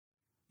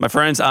My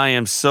friends, I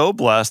am so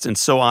blessed and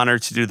so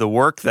honored to do the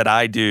work that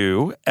I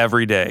do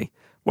every day,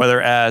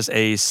 whether as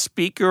a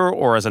speaker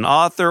or as an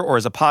author or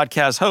as a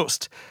podcast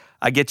host.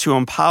 I get to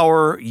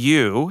empower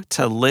you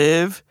to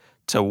live,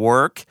 to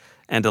work,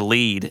 and to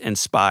lead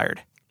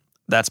inspired.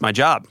 That's my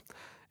job,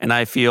 and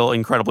I feel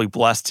incredibly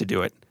blessed to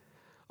do it.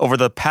 Over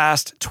the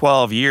past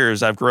 12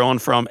 years, I've grown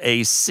from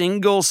a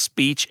single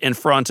speech in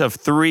front of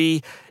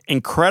 3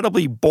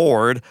 incredibly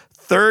bored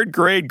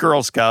third-grade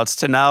Girl Scouts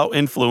to now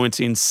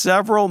influencing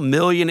several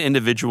million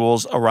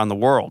individuals around the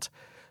world.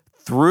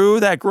 Through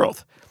that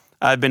growth,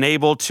 I've been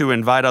able to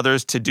invite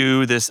others to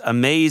do this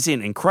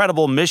amazing,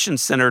 incredible,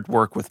 mission-centered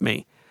work with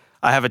me.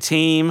 I have a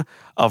team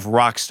of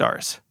rock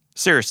stars.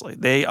 Seriously,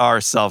 they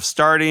are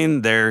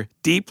self-starting, they're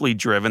deeply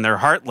driven, they're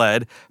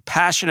heart-led,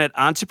 passionate,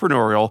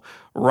 entrepreneurial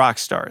rock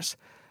stars.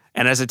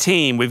 And as a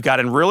team, we've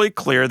gotten really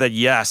clear that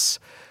yes,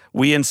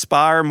 we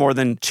inspire more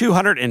than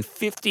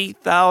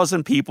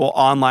 250,000 people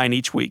online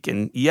each week.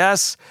 And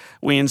yes,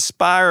 we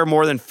inspire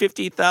more than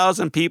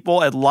 50,000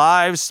 people at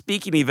live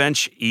speaking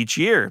events each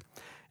year.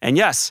 And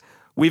yes,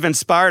 we've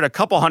inspired a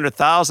couple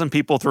 100,000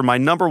 people through my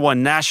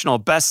 #1 national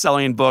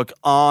best-selling book,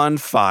 On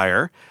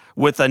Fire,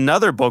 with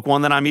another book,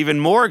 one that I'm even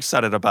more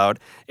excited about,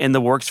 in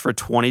the works for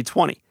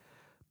 2020.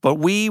 But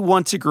we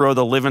want to grow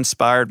the Live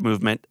Inspired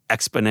movement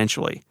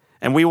exponentially.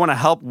 And we want to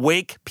help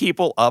wake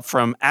people up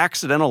from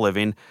accidental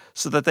living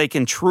so that they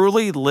can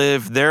truly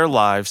live their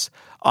lives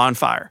on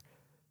fire.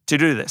 To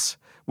do this,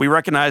 we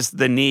recognize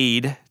the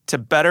need to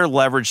better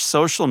leverage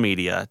social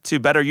media, to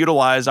better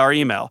utilize our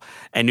email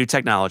and new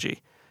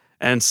technology.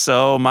 And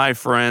so, my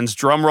friends,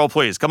 drum roll,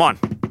 please. Come on.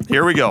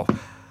 Here we go.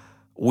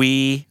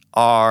 We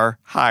are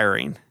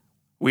hiring.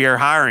 We are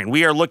hiring.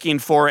 We are looking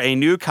for a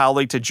new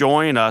colleague to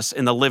join us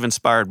in the Live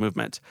Inspired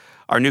movement.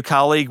 Our new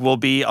colleague will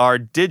be our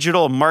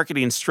digital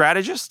marketing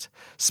strategist,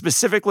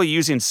 specifically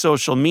using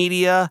social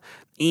media,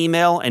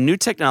 email, and new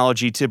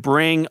technology to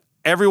bring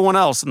everyone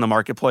else in the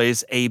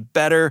marketplace a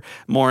better,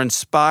 more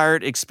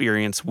inspired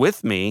experience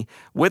with me,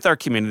 with our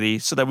community,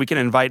 so that we can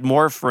invite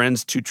more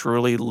friends to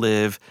truly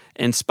live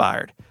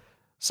inspired.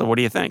 So what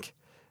do you think?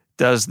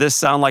 Does this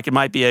sound like it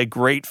might be a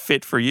great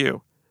fit for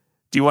you?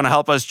 Do you want to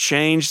help us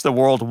change the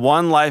world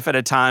one life at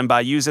a time by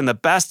using the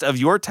best of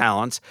your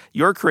talents,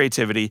 your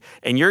creativity,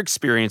 and your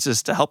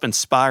experiences to help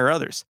inspire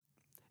others?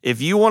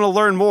 If you want to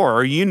learn more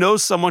or you know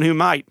someone who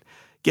might,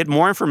 get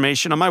more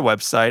information on my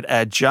website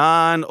at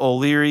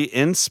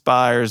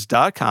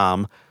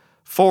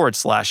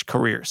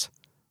johnolearyinspires.com/careers.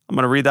 I'm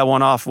going to read that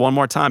one off one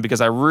more time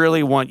because I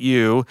really want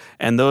you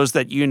and those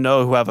that you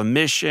know who have a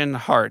mission,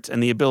 heart,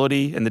 and the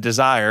ability and the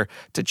desire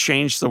to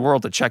change the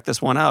world to check this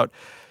one out.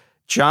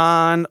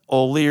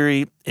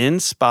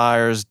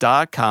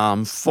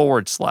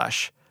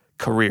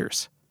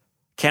 johnolearyinspires.com/careers.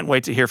 Can't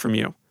wait to hear from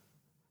you.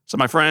 So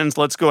my friends,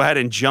 let's go ahead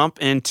and jump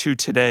into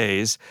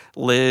today's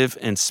Live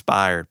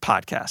Inspired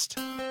podcast.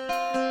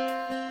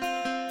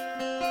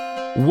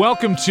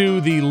 Welcome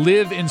to the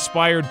Live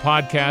Inspired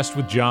podcast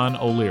with John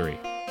O'Leary.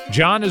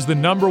 John is the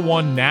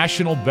 #1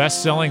 national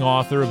best-selling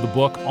author of the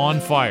book On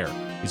Fire.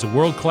 He's a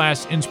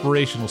world-class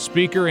inspirational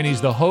speaker, and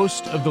he's the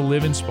host of the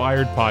Live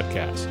Inspired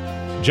podcast.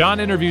 John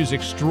interviews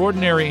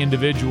extraordinary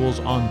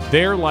individuals on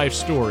their life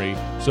story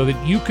so that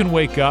you can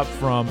wake up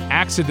from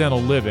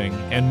accidental living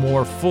and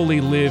more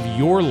fully live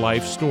your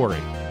life story.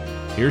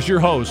 Here's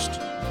your host,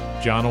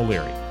 John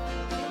O'Leary.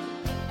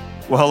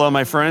 Well, hello,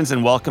 my friends,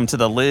 and welcome to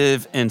the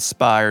Live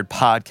Inspired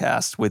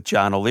podcast with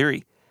John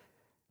O'Leary.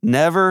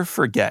 Never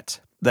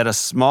forget that a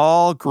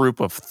small group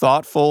of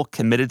thoughtful,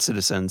 committed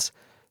citizens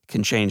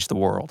can change the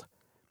world.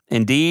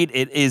 Indeed,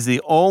 it is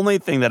the only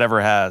thing that ever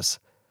has.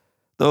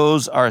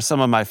 Those are some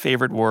of my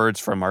favorite words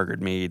from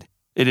Margaret Mead.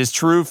 It is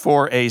true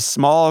for a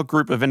small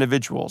group of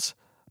individuals,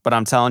 but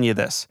I'm telling you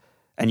this,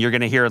 and you're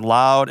going to hear it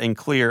loud and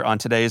clear on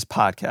today's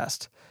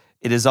podcast.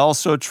 It is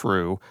also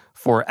true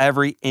for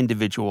every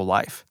individual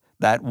life.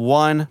 That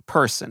one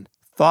person,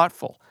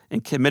 thoughtful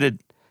and committed,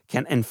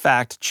 can in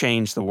fact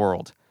change the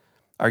world.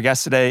 Our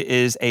guest today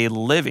is a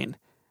living,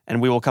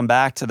 and we will come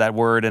back to that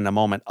word in a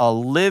moment, a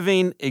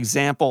living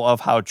example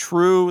of how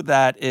true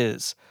that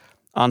is.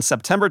 On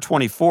September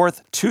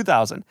 24th,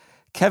 2000,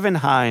 Kevin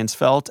Hines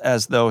felt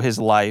as though his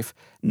life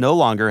no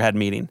longer had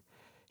meaning.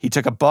 He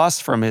took a bus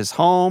from his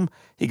home.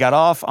 He got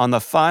off on the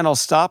final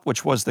stop,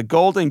 which was the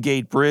Golden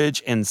Gate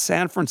Bridge in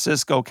San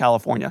Francisco,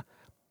 California.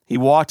 He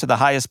walked to the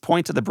highest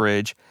point of the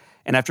bridge,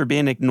 and after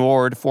being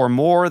ignored for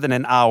more than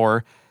an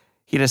hour,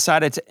 he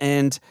decided to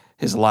end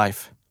his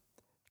life.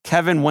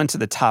 Kevin went to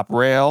the top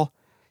rail.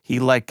 He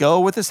let go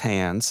with his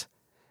hands,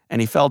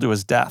 and he fell to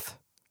his death.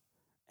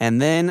 And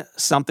then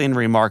something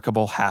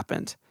remarkable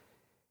happened.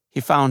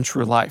 He found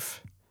true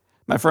life.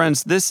 My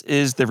friends, this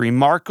is the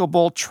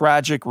remarkable,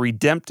 tragic,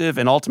 redemptive,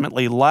 and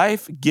ultimately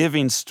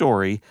life-giving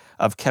story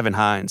of Kevin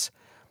Hines.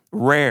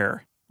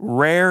 Rare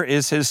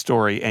is his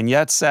story, and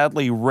yet,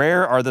 sadly,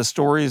 rare are the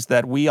stories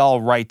that we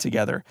all write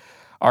together.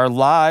 Our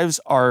lives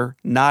are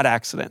not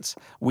accidents.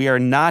 We are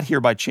not here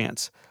by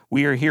chance.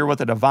 We are here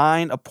with a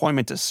divine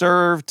appointment to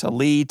serve, to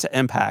lead, to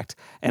impact,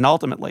 and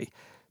ultimately,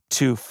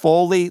 to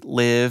fully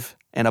live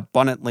and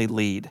abundantly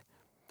lead,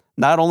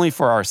 not only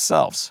for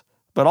ourselves,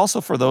 but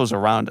also for those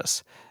around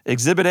us.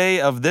 Exhibit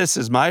A of this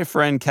is my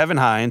friend Kevin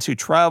Hines, who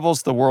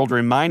travels the world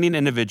reminding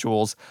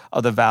individuals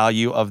of the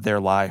value of their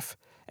life.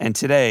 And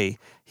today,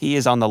 he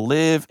is on the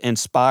Live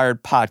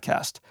Inspired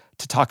podcast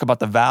to talk about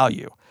the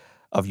value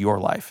of your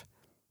life.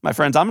 My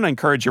friends, I'm going to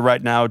encourage you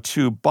right now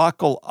to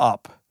buckle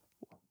up.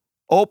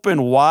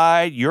 Open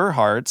wide your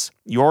hearts,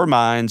 your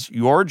minds,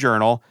 your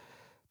journal.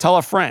 Tell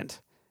a friend.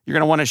 You're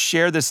going to want to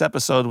share this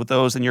episode with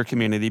those in your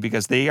community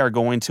because they are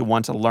going to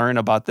want to learn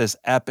about this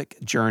epic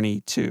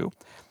journey too.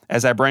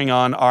 As I bring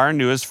on our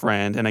newest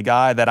friend and a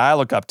guy that I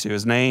look up to,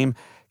 his name,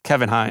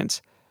 Kevin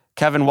Hines.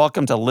 Kevin,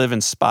 welcome to Live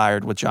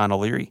Inspired with John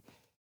O'Leary.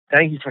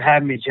 Thank you for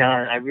having me,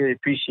 John. I really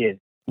appreciate it.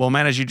 Well,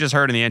 man, as you just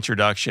heard in the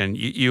introduction,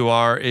 you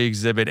are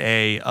Exhibit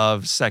A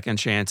of Second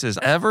Chances.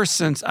 Ever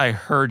since I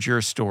heard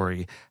your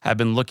story, I've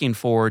been looking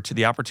forward to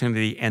the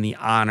opportunity and the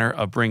honor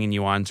of bringing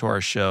you on to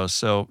our show.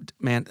 So,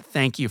 man,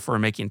 thank you for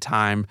making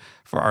time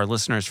for our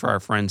listeners, for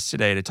our friends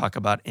today to talk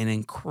about an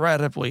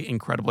incredibly,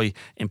 incredibly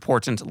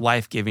important,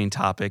 life-giving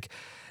topic.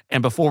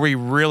 And before we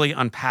really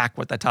unpack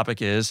what that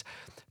topic is,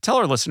 tell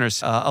our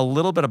listeners a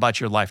little bit about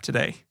your life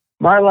today.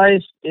 My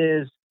life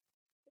is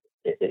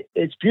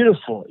it's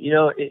beautiful. You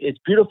know, it's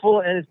beautiful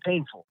and it's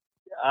painful.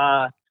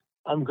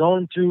 I'm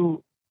going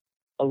through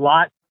a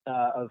lot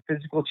of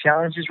physical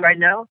challenges right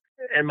now,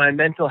 and my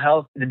mental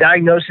health. The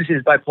diagnosis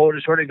is bipolar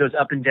disorder. It goes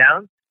up and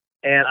down,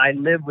 and I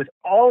live with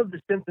all of the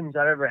symptoms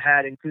I've ever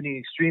had, including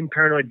extreme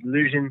paranoid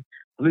delusion,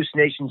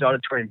 hallucinations,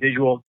 auditory and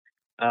visual,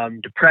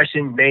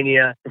 depression,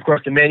 mania. Of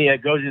course, the mania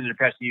goes into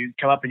depression. You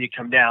come up and you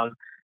come down,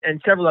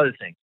 and several other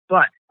things.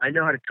 But I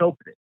know how to cope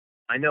with it.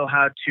 I know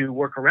how to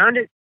work around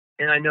it.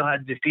 And I know how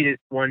to defeat it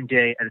one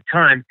day at a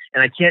time.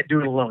 And I can't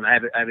do it alone. I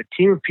have a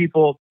team of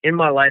people in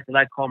my life that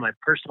I call my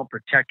personal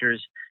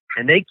protectors.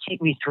 And they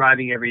keep me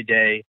thriving every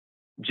day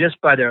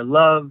just by their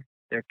love,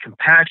 their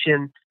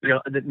compassion. You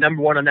know, the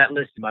number one on that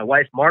list is my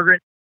wife,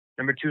 Margaret.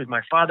 Number 2 is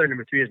my father.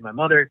 Number 3 is my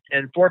mother.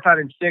 And 4, 5,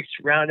 and 6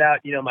 round out,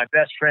 you know, my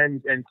best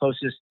friends and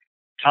closest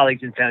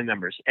colleagues and family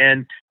members.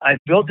 And I've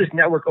built this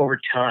network over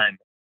time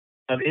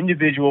of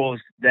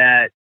individuals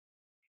that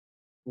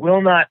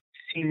will not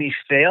see me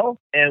fail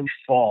and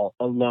fall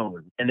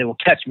alone, and they will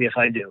catch me if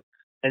I do.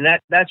 And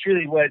that's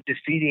really what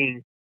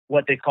defeating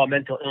what they call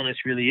mental illness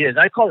really is.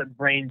 I call it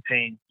brain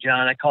pain,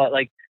 John. I call it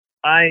like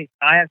I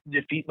have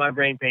to defeat my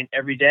brain pain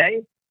every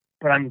day,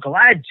 but I'm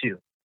glad to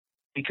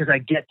because I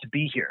get to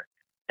be here,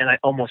 and I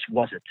almost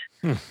wasn't.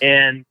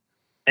 And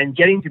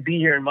getting to be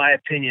here, in my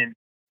opinion,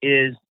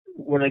 is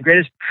one of the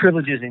greatest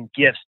privileges and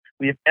gifts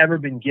we have ever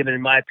been given,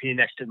 in my opinion,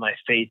 next to my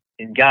faith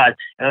in God.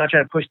 And I'm not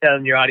trying to push that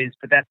on your audience,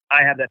 but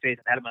I have that faith.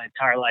 I've had it my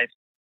entire life.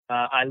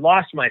 I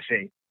lost my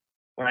faith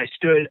when I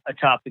stood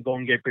atop the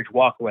Golden Gate Bridge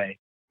walkway,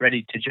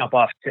 ready to jump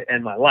off to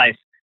end my life.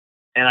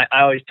 And I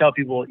always tell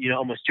people, you know,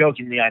 almost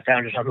jokingly, I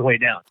found it on the way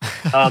down.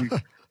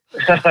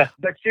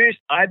 But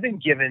seriously, I've been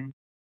given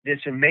this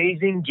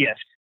amazing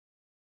gift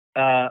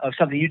of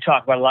something you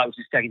talk about a lot, which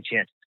is second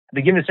chance. I've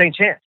been given a second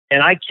chance,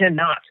 and I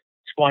cannot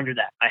squander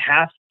that. I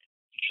have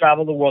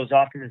travel the world as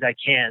often as I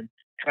can,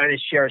 trying to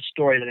share a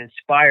story that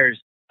inspires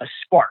a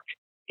spark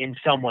in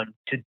someone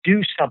to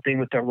do something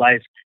with their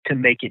life to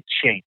make it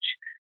change.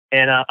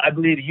 And I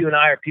believe you and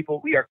I are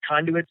people, we are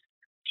conduits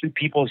to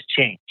people's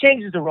change.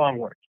 Change is the wrong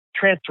word.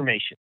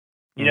 Transformation.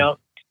 You know,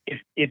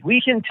 if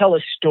we can tell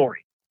a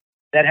story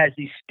that has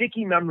these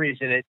sticky memories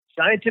in it,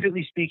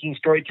 scientifically speaking,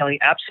 storytelling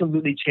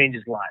absolutely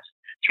changes lives,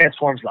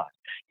 transforms lives.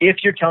 If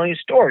you're telling a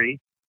story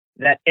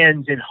that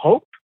ends in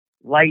hope,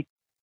 light,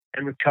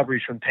 and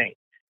recovery from pain.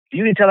 If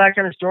you can tell that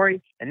kind of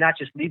story and not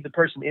just leave the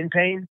person in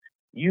pain,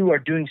 you are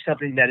doing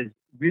something that is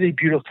really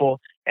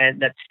beautiful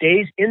and that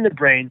stays in the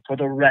brain for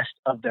the rest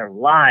of their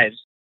lives,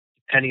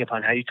 depending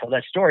upon how you tell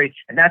that story.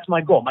 And that's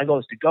my goal. My goal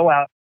is to go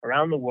out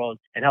around the world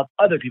and help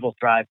other people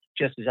thrive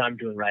just as I'm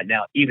doing right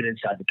now, even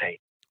inside the pain.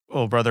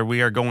 Well, brother,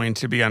 we are going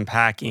to be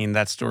unpacking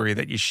that story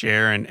that you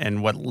share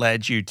and what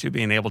led you to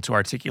being able to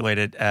articulate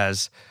it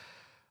as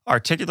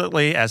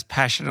articulately, as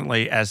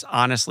passionately, as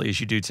honestly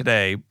as you do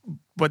today.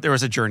 But there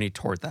was a journey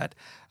toward that.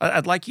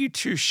 I'd like you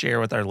to share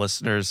with our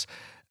listeners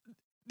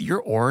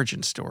your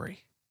origin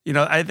story. You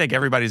know, I think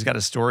everybody's got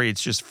a story.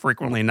 It's just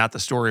frequently not the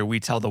story we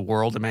tell the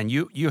world. And man,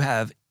 you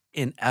have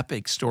an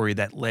epic story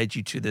that led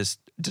you to this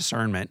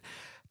discernment.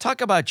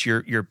 Talk about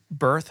your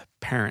birth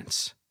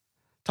parents.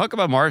 Talk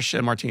about Marcia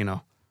and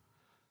Martino.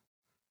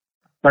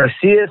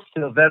 Marcia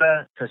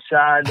Silvera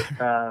Prasad,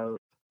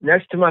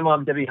 next to my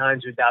mom, Debbie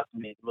Hines, who adopted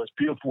me, the most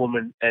beautiful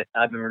woman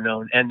I've ever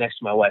known, and next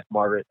to my wife,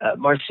 Margaret.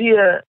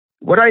 Marcia,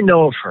 what I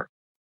know of her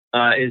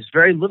is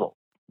very little,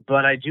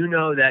 but I do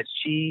know that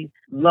she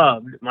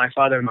loved my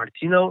father,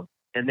 Martino,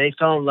 and they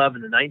fell in love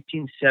in the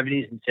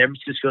 1970s in San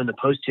Francisco in the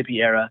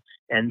post-hippie era,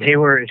 and they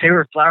were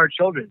flower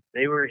children.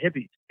 They were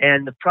hippies.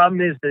 And the problem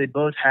is they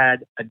both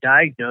had a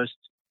diagnosed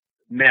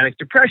manic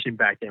depression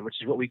back then, which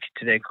is what we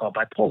today call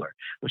bipolar,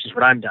 which is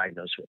what I'm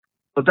diagnosed with.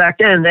 But back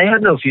then, they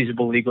had no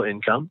feasible legal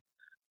income.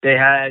 They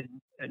had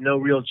no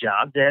real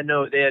job. They had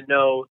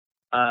no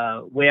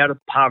way out of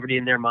poverty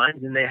in their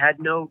minds, and they had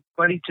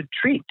nobody to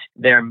treat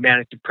their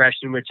manic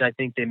depression, which I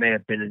think they may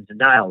have been in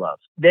denial of.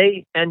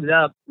 They ended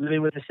up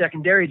living with a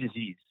secondary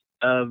disease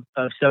of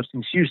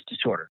substance use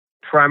disorder,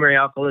 primary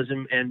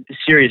alcoholism, and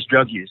serious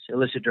drug use,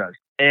 illicit drugs.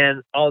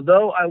 And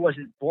although I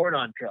wasn't born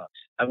on drugs,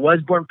 I was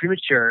born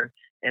premature,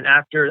 and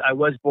after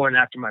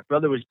my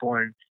brother was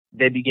born,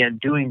 they began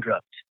doing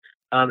drugs.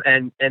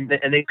 And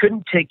they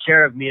couldn't take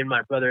care of me and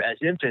my brother as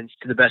infants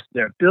to the best of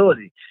their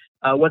ability.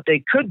 What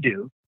they could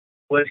do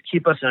was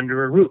keep us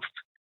under a roof.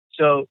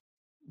 So,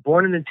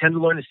 born in the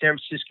Tenderloin of San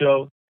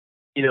Francisco,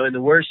 in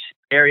the worst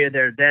area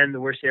there then, the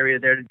worst area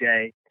there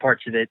today,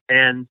 parts of it,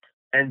 and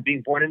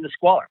being born in the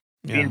squalor,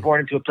 being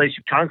born into a place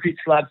with concrete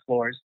slab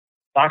floors,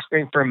 box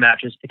spring for a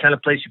mattress, the kind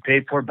of place you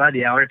paid for by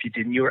the hour. If you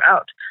didn't, you were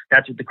out.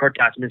 That's what the court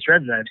documents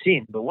read that I've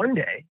seen. But one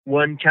day,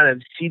 one kind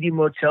of seedy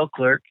motel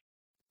clerk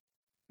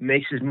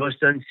makes his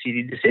most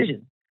unseedy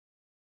decision.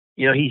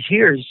 He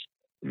hears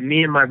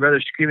me and my brother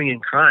screaming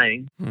and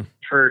crying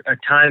for a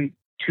time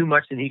too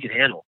much than he could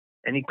handle,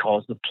 and he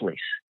calls the police.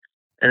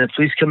 And the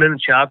police come in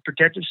with Child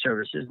Protective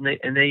Services,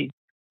 and they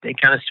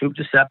kind of swooped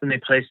us up, and they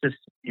placed us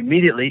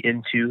immediately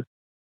into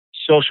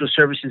social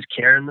services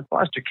care and the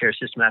foster care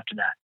system after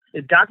that.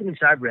 The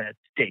documents I've read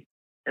state,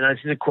 and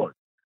this is a quote,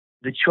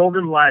 "The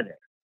children lie there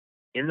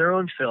in their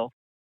own filth,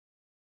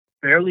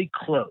 barely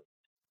clothed,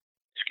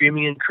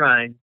 screaming and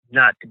crying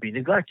not to be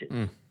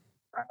neglected."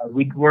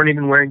 We weren't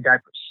even wearing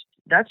diapers.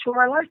 That's where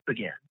my life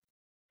began.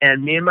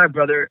 And me and my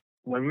brother,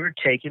 when we were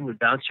taken, would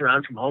bounce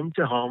around from home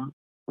to home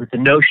with the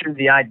notion,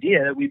 the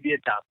idea that we'd be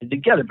adopted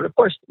together. But of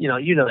course,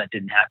 that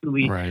didn't happen.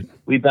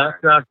 We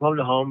bounced around from home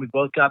to home. We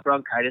both got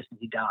bronchitis, and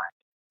he died.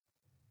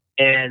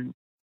 And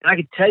I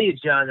could tell you,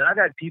 John, that I've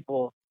had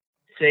people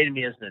say to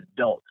me as an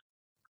adult,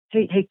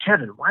 hey,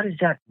 Kevin, why does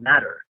that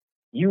matter?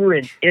 You were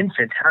an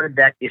infant. How did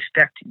that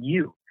affect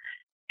you?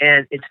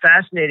 And it's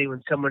fascinating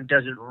when someone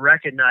doesn't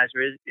recognize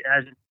or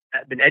hasn't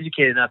been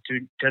educated enough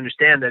to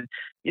understand that,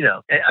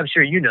 I'm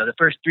sure the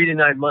first 3 to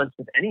 9 months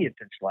of any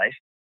infant's life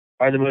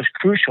are the most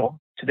crucial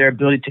to their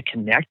ability to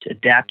connect,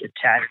 adapt,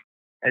 attach,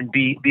 and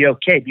be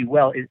okay, be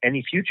well in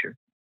any future.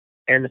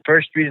 And the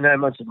first 3 to 9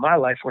 months of my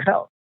life were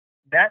hell.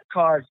 That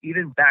caused,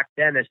 even back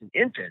then as an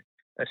infant,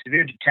 a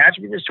severe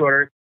detachment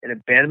disorder, an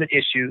abandonment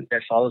issue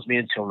that follows me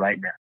until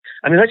right now.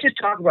 I mean, let's just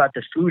talk about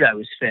the food I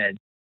was fed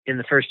in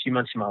the first few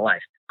months of my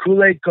life.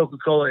 Kool-Aid,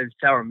 Coca-Cola, and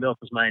sour milk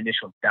was my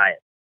initial diet.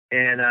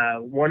 And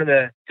one of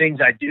the things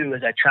I do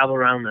as I travel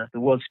around the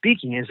world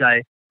speaking is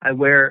I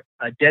wear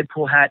a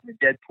Deadpool hat and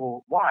a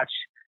Deadpool watch,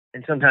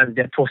 and sometimes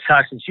Deadpool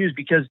socks and shoes,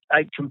 because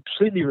I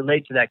completely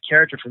relate to that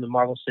character from the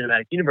Marvel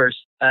Cinematic Universe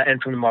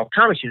and from the Marvel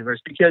Comics universe,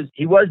 because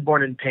he was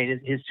born in pain.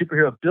 His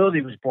superhero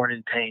ability was born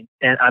in pain,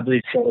 and I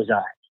believe so was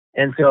I.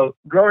 And so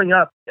growing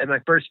up in my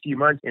first few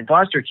months in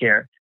foster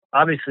care,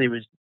 obviously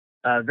was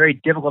very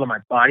difficult on my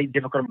body,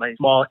 difficult on my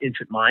small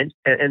infant mind.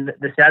 And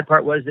the sad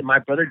part was that my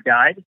brother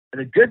died.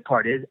 And the good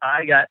part is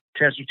I got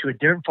transferred to a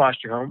different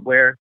foster home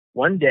where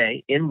one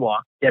day in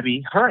walked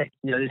Debbie Hines.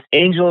 This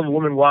angel of a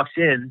woman walks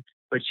in,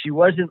 but she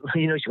wasn't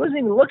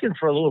even looking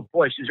for a little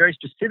boy. She was very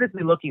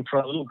specifically looking for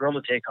a little girl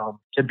to take home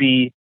to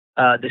be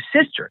the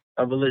sister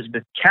of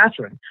Elizabeth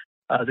Catherine,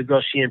 the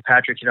girl she and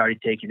Patrick had already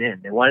taken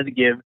in. They wanted to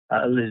give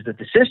Elizabeth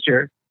the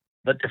sister,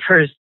 but the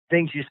first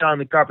thing she saw on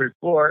the carpeted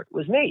floor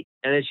was me.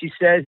 And as she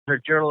says in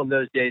her journal in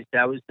those days,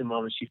 that was the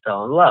moment she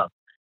fell in love.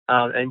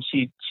 And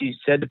she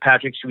said to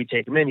Patrick, "Should we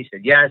take him in?" He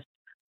said yes.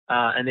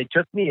 And they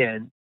took me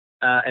in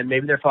and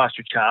made me their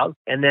foster child.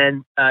 And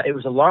then it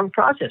was a long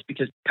process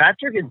because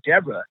Patrick and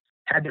Deborah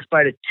had to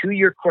fight a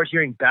 2-year court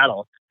hearing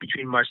battle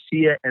between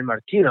Marcia and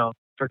Martino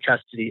for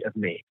custody of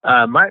me.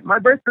 My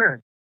birth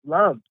parents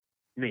loved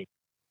me.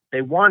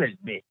 They wanted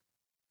me,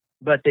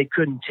 but they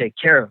couldn't take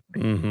care of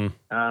me.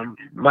 Mm-hmm.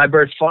 My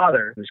birth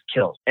father was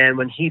killed. And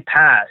when he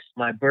passed,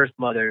 my birth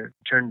mother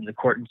turned to the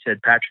court and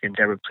said, "Patrick and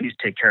Deborah, please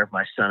take care of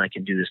my son. I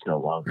can do this no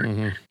longer."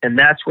 Mm-hmm. And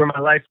that's where my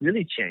life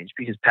really changed,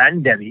 because Pat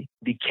and Debbie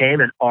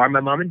became and are my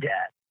mom and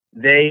dad.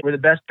 They were the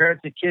best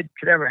parents a kid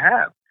could ever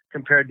have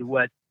compared to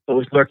what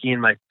was lurking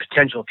in my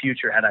potential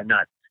future had I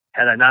not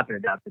been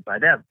adopted by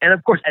them. And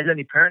of course, as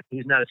any parent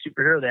who's not a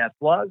superhero, they have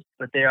flaws,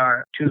 but they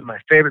are two of my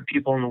favorite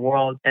people in the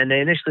world. And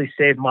they initially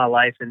saved my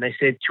life, and they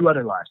saved 2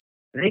 other lives.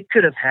 They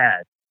could have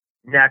had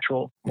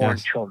natural born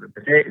children,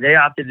 but they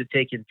opted to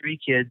take in 3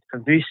 kids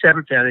from 3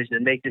 separate families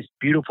and make this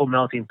beautiful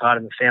melting pot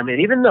of a family.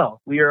 And even though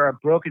we are a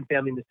broken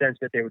family in the sense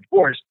that they were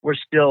divorced, we're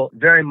still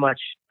very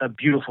much a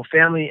beautiful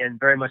family and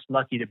very much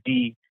lucky to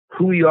be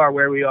who we are,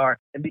 where we are.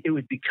 And it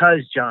was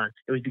because, John,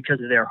 of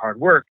their hard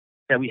work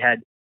that we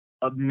had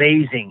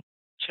amazing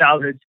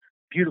childhoods,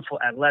 beautiful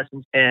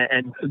adolescence,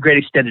 and a great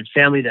extended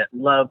family that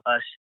love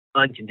us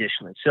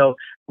unconditionally. So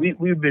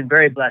we've been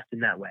very blessed in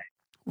that way.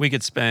 We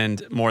could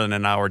spend more than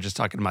an hour just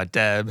talking about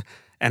Deb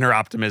and her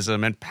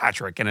optimism, and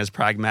Patrick and his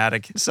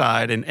pragmatic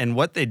side, and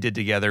what they did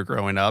together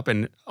growing up,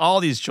 and all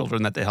these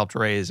children that they helped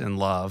raise and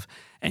love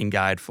and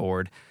guide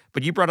forward.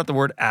 But you brought up the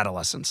word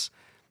adolescence.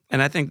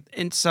 And I think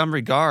in some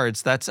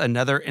regards, that's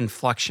another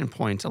inflection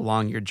point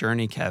along your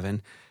journey,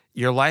 Kevin.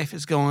 your life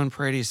is going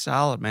pretty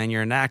solid, man.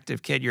 You're an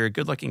active kid. You're a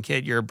good-looking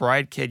kid. You're a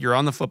bright kid. You're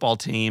on the football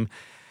team.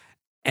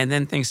 And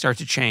then things start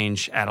to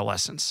change,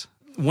 adolescence.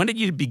 When did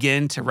you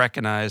begin to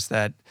recognize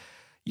that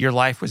your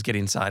life was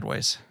getting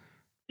sideways?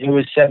 It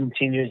was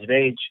 17 years of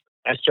age.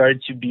 I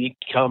started to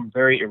become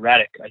very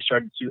erratic. I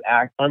started to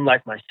act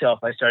unlike myself.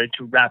 I started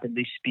to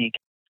rapidly speak.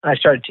 I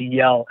started to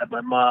yell at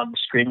my mom,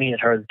 screaming at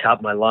her at the top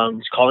of my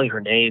lungs, calling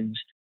her names,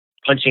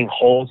 punching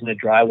holes in the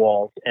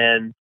drywall.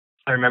 And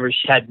I remember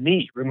she had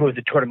me remove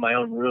the door to my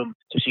own room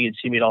so she could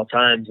see me at all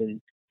times. And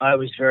I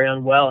was very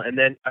unwell. And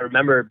then I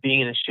remember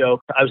being in a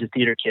show. I was a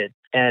theater kid,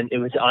 and it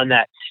was on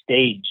that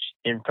stage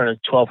in front of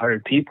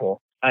 1,200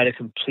 people. I had a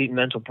complete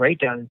mental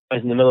breakdown. I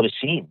was in the middle of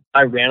a scene.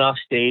 I ran off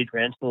stage,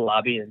 ran to the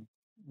lobby, and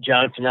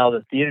John Fennell,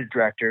 the theater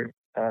director,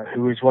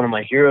 who was one of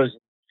my heroes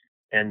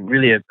and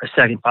really a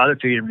second father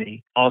figure to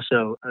me,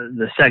 also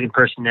the second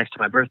person next to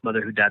my birth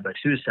mother who died by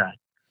suicide,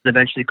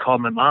 eventually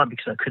called my mom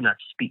because I could not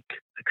speak.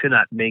 I could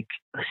not make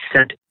a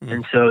sentence.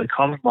 And so he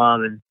called my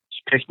mom and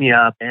she picked me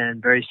up.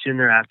 And very soon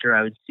thereafter,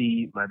 I would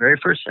see my very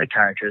first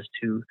psychiatrist,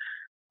 who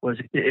was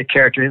a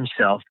character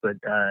himself, but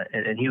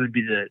and he would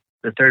be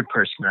the third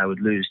person I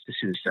would lose to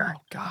suicide.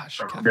 Oh, gosh.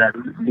 That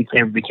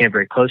I became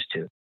very close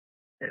to.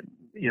 And,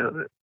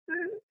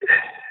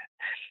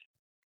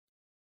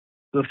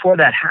 before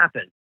that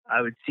happened,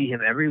 I would see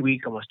him every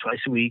week, almost twice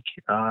a week.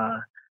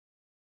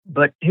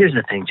 But here's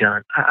the thing,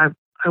 John. I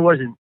was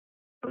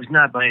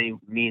not by any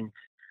means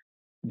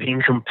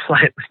being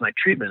compliant with my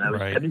treatment. I was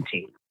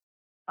 17.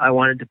 I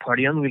wanted to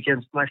party on the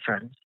weekends with my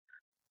friends,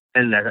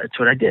 and that's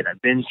what I did. I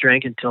binge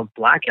drank until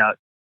blackout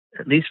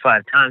at least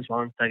 5 times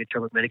while on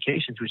psychotropic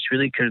medications, which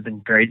really could have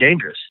been very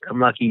dangerous. I'm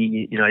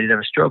lucky, I didn't have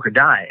a stroke or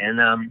die.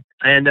 And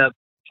I ended up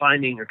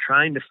finding or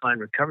trying to find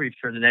recovery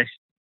for the next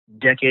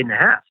decade and a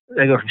half.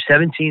 I go from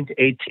 17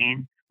 to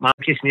 18. Mom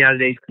kicks me out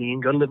at 18,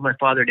 go to live with my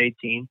father at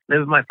 18, live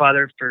with my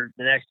father for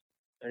the next,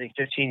 I think,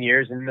 15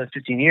 years. And in those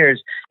 15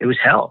 years, it was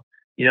hell.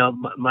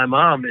 My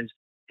mom is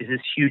this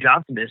huge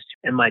optimist,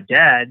 and my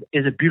dad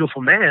is a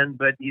beautiful man,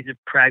 but he's a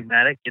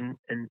pragmatic and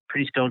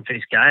pretty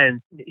stone-faced guy,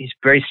 and he's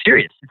very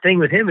serious. The thing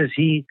with him is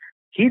he'd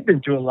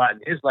been through a lot in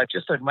his life.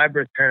 Just like my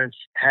birth parents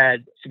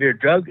had severe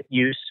drug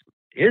use,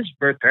 his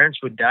birth parents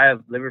would die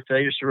of liver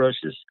failure,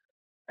 cirrhosis,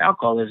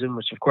 alcoholism,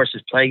 which of course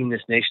is plaguing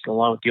this nation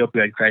along with the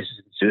opioid crisis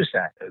and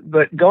suicide.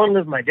 But going to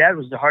live with my dad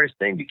was the hardest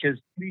thing because,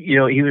 he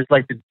was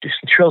like the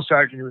drill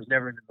sergeant who was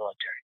never in the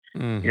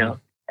military. Mm-hmm.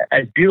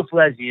 As beautiful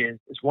as he is,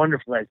 as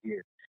wonderful as he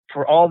is,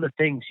 for all the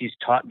things he's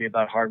taught me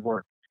about hard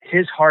work,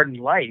 his hardened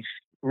life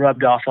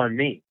rubbed off on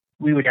me.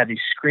 We would have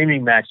these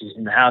screaming matches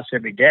in the house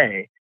every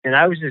day, and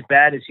I was as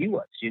bad as he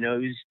was. He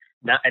was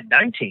not, at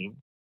 19,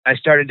 I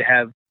started to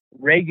have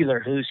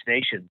regular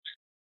hallucinations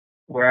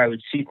where I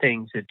would see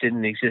things that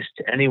didn't exist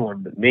to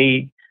anyone but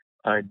me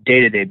on a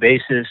day-to-day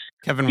basis.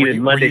 Kevin,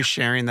 were you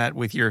sharing that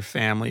with your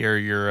family or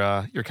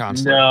your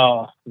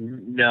counselor?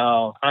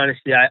 No.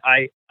 Honestly,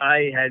 I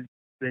had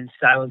been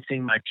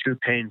silencing my true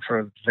pain for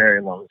a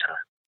very long time.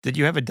 Did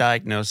you have a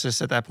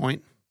diagnosis at that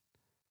point?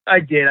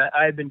 I did.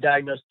 I had been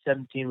diagnosed at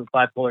 17 with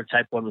bipolar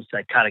type 1 with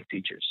psychotic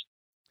features,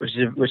 which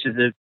is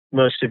the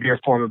most severe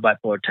form of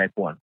bipolar type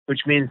 1,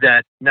 which means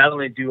that not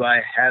only do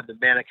I have the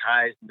manic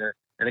highs and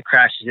the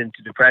crashes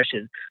into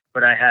depression,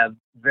 but I have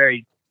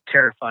very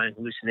terrifying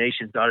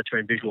hallucinations,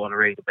 auditory and visual, on a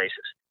regular basis.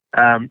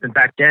 And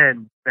back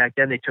then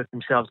they took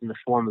themselves in the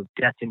form of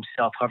Death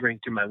himself hovering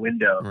through my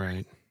window.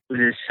 Right. With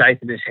his scythe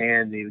in his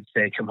hand, he would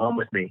say, "Come home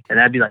with me," and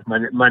that'd be like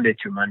Monday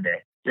through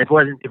Monday. If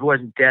it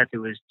wasn't death, it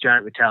was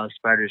giant metallic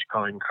spiders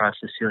crawling across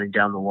the ceiling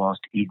down the walls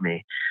to eat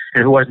me.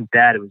 And if it wasn't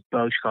that, it was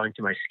bugs crawling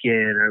through my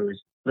skin, or it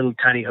was little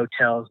tiny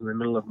hotels in the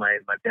middle of my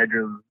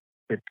bedroom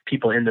with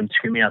people in them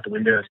screaming out the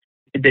windows.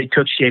 They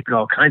took shape in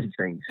all kinds of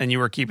things. And you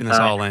were keeping this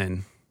all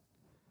in.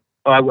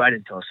 Oh, I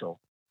didn't tell a soul.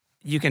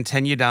 You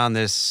continue down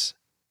this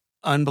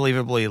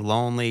unbelievably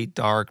lonely,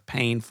 dark,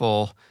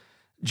 painful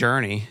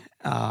journey.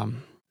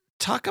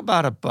 Talk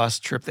about a bus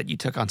trip that you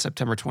took on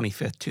September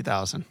 25th,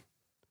 2000.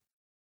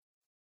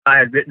 I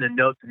had written a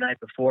note the night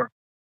before.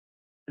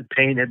 The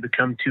pain had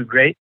become too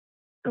great.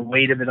 The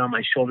weight of it on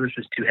my shoulders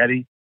was too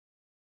heavy,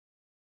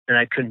 and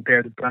I couldn't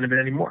bear the brunt of it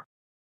anymore.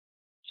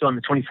 So on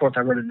the 24th,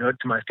 I wrote a note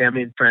to my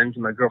family and friends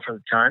and my girlfriend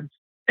at the time.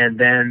 And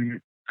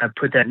then I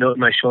put that note in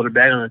my shoulder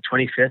bag. On the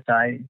 25th,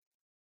 I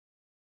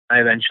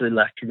eventually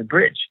left to the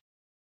bridge,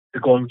 the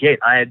Golden Gate.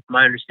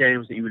 My understanding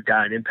was that you would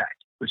die on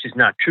impact, which is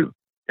not true.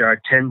 There are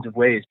tens of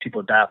ways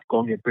people die off the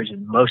Golden Gate Bridge,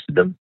 and most of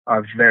them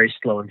are very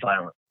slow and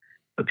violent.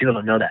 But people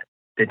don't know that.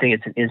 They think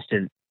it's an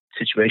instant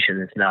situation.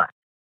 It's not.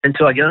 And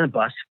so I get on a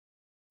bus.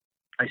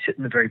 I sit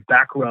in the very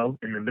back row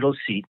in the middle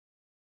seat,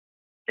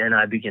 and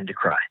I begin to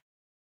cry.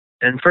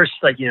 And first,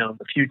 a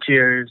few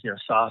tears,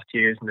 soft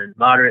tears, and then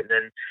moderate, and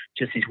then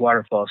just these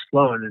waterfalls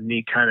flowing, and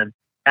me kind of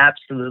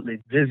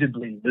absolutely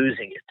visibly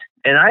losing it.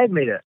 And I had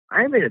made a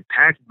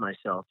pact with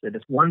myself that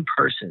if one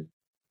person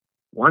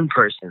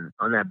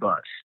on that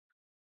bus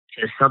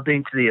says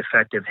something to the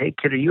effect of, "Hey,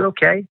 kid, are you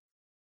okay?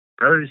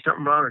 Brother, is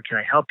something wrong, or can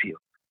I help you?"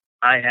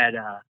 I had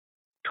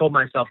told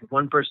myself, if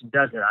one person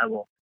does it, I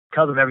will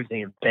tell them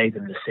everything, and beg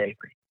them to save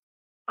me.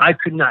 I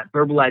could not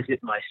verbalize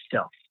it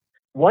myself.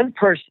 One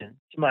person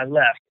to my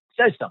left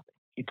says something.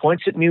 He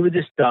points at me with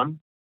his thumb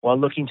while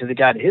looking to the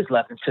guy to his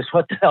left and says,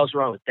 "What the hell's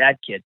wrong with that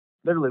kid?"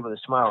 Literally with a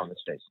smile on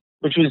his face,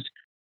 which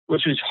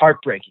was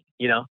heartbreaking,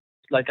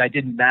 like I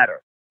didn't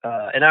matter.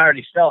 And I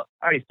already felt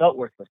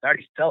worthless. I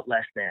already felt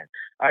less than.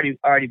 I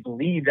already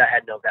believed I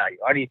had no value.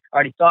 I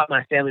already thought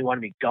my family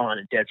wanted me gone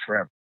and dead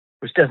forever,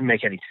 which doesn't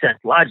make any sense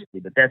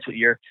logically, but that's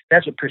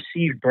what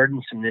perceived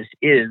burdensomeness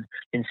is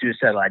in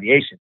suicidal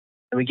ideation.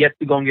 And we get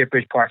to Golden Gate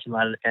Bridge parking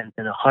lot and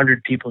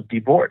 100 people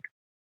deboard.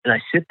 And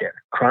I sit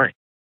there crying,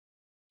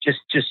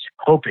 just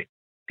hoping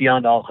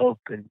beyond all hope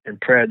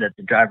and prayer that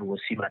the driver will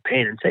see my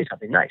pain and say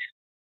something nice.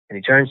 And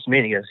he turns to me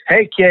and he goes,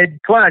 "Hey kid,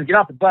 come on, get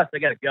off the bus. I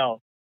got to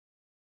go."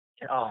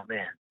 And, oh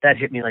man, that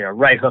hit me like a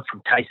right hook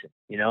from Tyson,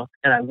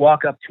 And I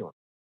walk up to him.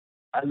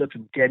 I look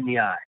him dead in the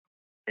eye.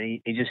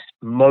 And he just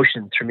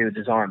motions for me with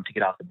his arm to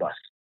get off the bus.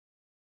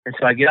 And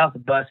so I get off the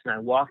bus and I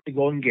walk the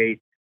Golden Gate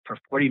for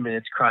 40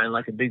 minutes crying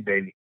like a big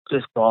baby,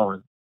 just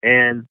bawling.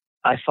 And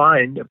I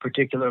find a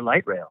particular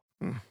light rail,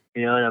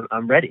 and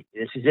I'm ready.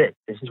 This is it.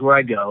 This is where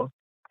I go.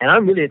 And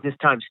I'm really at this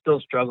time still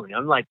struggling.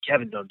 I'm like,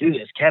 "Kevin, don't do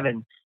this.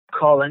 Kevin,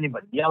 call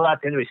anybody. Yell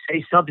out to anybody.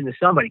 Say something to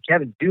somebody.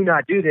 Kevin, do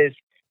not do this.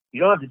 You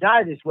don't have to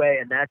die this way."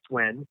 And that's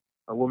when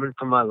a woman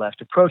from my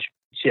left approached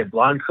me. She had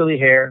blonde curly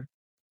hair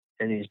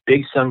and these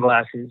big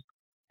sunglasses.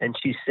 And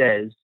she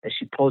says, as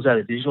she pulls out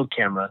a digital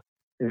camera,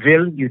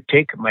 "Will you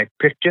take my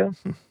picture?"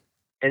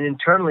 And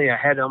internally I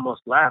had to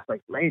almost laugh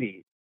like,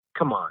 "Lady,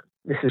 come on.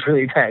 This is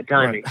really bad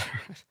timing."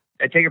 Right.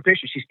 I take her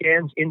picture. She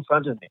stands in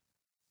front of me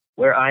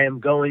where I am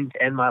going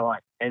to end my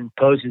life and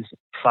poses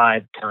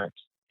 5 times.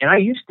 And I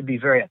used to be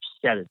very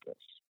upset at this.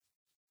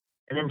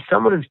 And then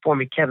someone informed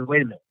me, "Kevin,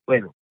 wait a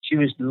minute. She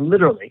was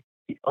literally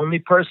the only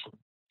person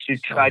to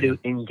try to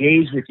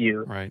engage with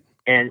you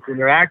and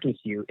interact with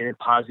you in a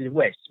positive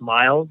way.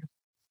 Smiled,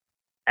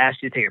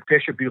 asked you to take a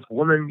picture, beautiful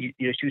woman.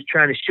 She was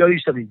trying to show you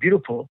something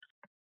beautiful."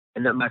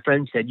 And then my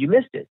friend said, "You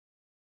missed it.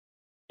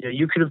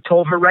 You could have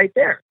told her right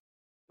there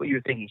what you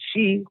were thinking.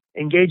 She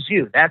engaged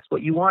you. That's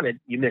what you wanted.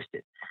 You missed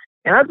it."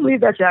 And I believe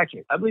that's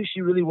accurate. I believe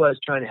she really was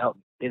trying to help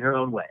me in her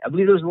own way. I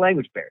believe there was a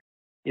language barrier,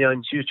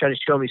 and she was trying to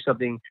show me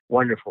something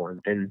wonderful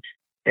and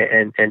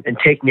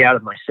take me out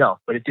of myself,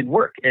 but it didn't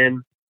work.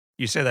 And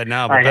you say that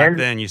now, but back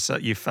then you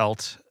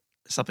felt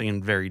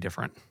something very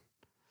different.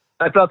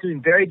 I felt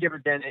something very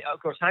different then. Of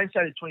course,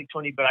 hindsight is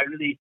 20/20, but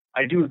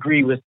I do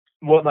agree with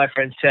what my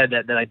friend said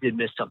that I did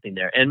miss something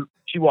there. And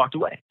she walked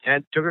away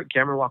and took her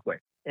camera and walked away.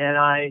 And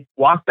I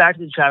walked back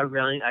to the traffic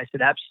railing. I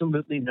said,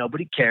 "Absolutely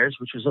nobody cares,"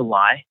 which was a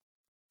lie,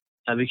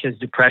 because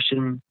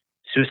depression,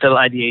 suicidal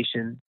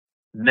ideation,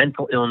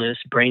 mental illness,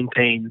 brain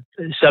pain,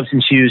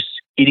 substance use,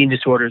 eating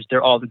disorders,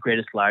 they're all the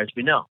greatest liars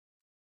we know.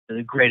 They're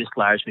the greatest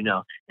liars we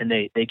know. And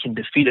they can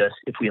defeat us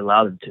if we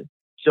allow them to.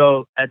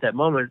 So at that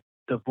moment,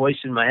 the voice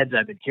in my head that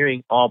I've been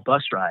hearing all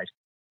bus ride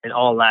and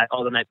all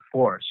the night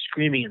before,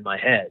 screaming in my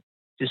head,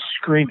 just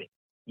screaming,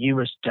 "You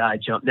must die,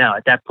 jump now."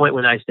 At that point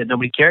when I said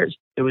nobody cares,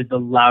 it was the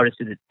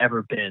loudest it had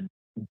ever been,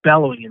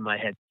 bellowing in my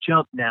head,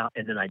 "Jump now,"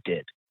 and then I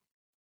did.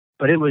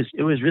 But it was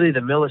really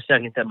the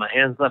millisecond that my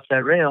hands left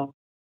that rail.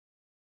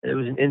 It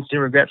was an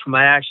instant regret for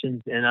my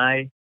actions, and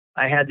I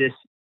had this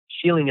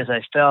feeling as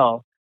I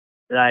fell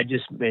that I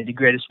just made the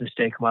greatest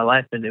mistake of my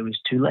life, and it was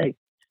too late.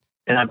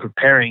 And I'm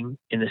preparing,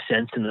 in a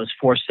sense, in those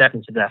 4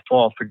 seconds of that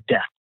fall for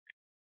death.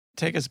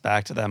 Take us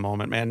back to that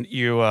moment, man.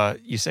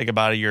 You say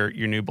goodbye to your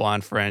new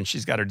blonde friend.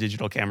 She's got her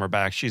digital camera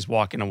back. She's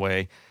walking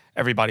away.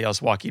 Everybody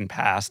else walking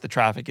past. The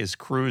traffic is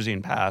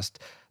cruising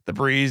past. The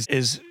breeze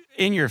is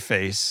in your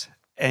face,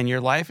 and your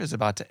life is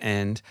about to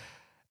end.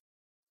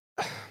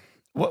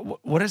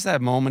 What is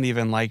that moment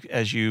even like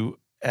as you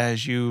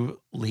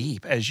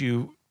leap, as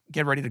you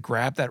get ready to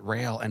grab that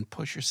rail and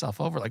push yourself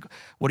over? Like,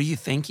 what are you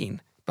thinking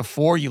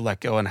before you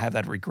let go and have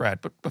that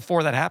regret? But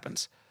before that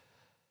happens.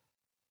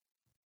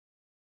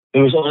 It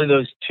was only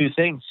those 2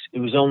 things. It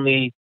was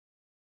only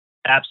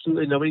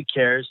absolutely nobody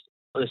cares.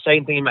 The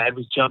second thing in my head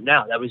was jump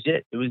now. That was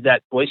it. It was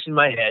that voice in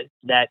my head,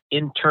 that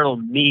internal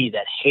me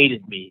that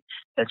hated me,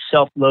 that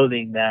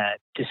self-loathing that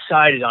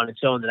decided on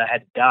its own that I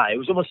had to die.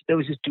 There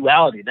was this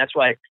duality. And that's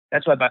why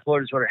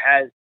bipolar disorder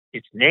has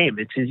its name.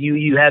 It's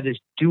you have this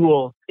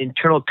dual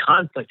internal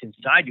conflict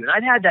inside you. And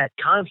I'd had that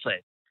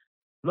conflict.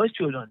 Most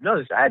people don't know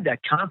this. I had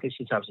that conflict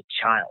since I was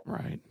a child.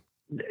 Right.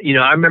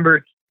 I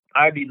remember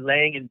I'd be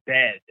laying in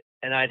bed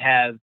and I'd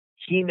have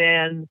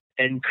He-Man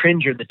and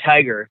Cringer the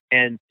tiger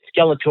and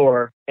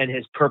Skeletor and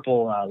his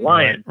purple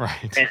lion.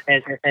 Right.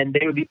 And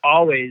they would be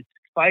always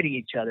fighting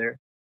each other.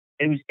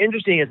 And it was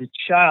interesting as a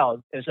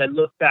child, as I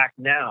look back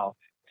now,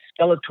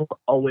 Skeletor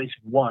always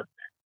won.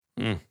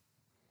 Mm.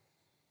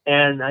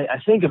 And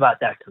I think about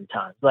that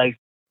sometimes. Like,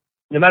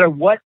 no matter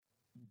what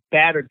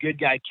bad or good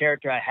guy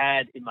character I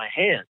had in my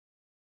hand,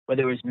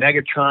 whether it was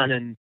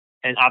Megatron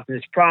and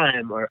Optimus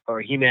Prime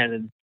or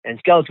He-Man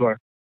and Skeletor,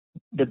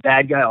 the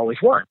bad guy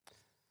always won.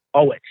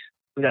 Always,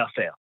 without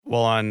fail.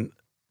 Well, on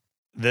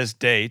this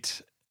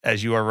date,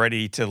 as you are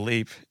ready to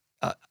leap,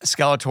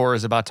 Skeletor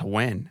is about to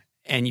win.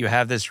 and you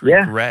have this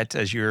regret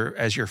as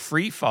you're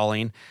free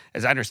falling,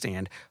 as I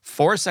understand,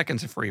 4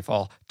 seconds of free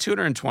fall,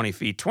 220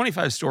 feet,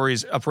 25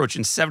 stories,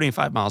 approaching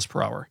 75 miles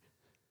per hour.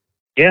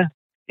 Yeah.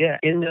 Yeah.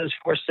 In those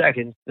 4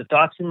 seconds, the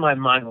thoughts in my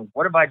mind were,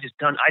 what have I just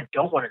done? I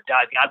don't want to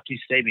die. God,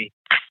 please save me.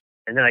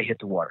 And then I hit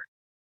the water.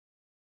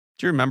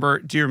 Do you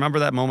remember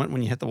that moment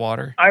when you hit the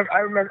water? I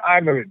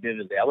remember it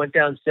vividly. I went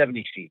down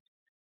 70 feet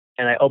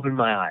and I opened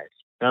my eyes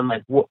and I'm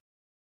like, whoa,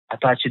 I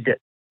thought you did.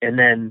 And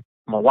then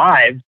I'm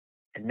alive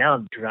and now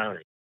I'm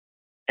drowning.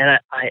 And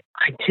I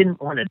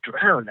didn't want to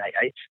drown.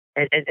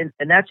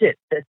 And that's it.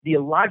 That's the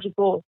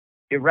illogical,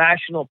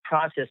 irrational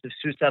process of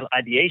suicidal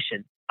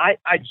ideation. I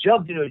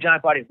jumped into a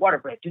giant body of water,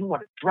 but I didn't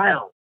want to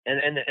drown.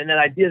 And that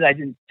idea that I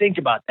didn't think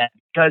about that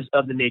because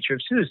of the nature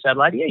of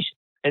suicidal ideation.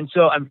 And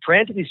so I'm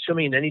frantically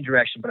swimming in any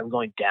direction, but I'm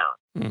going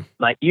down.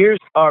 My ears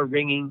are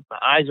ringing. My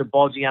eyes are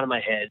bulging out of my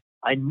head.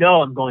 I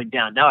know I'm going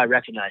down. Now I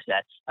recognize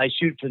that. I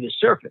shoot for the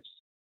surface.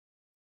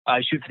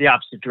 I shoot for the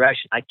opposite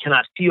direction. I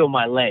cannot feel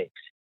my legs.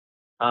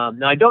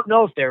 Now, I don't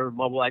know if they're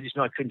mobile. I just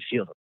know I couldn't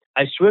feel them.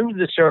 I swim to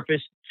the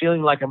surface,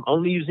 feeling like I'm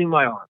only using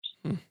my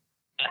arms.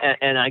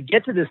 And I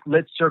get to this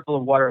lit circle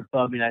of water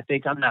above me, and I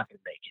think I'm not going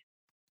to make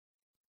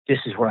it. This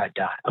is where I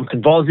die. I'm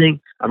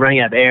convulsing. I'm running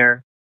out of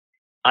air.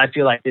 I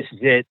feel like this is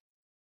it.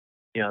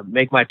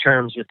 Make my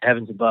terms with the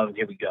heavens above, and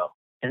here we go.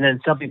 And then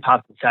something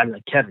pops inside me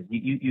like, Kevin,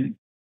 you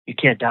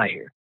can't die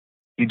here.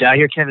 You die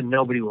here, Kevin,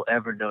 nobody will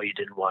ever know you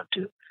didn't want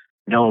to.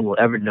 No one will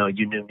ever know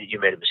you knew that you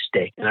made a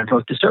mistake. And I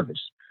broke the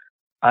surface.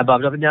 I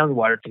bobbed up and down the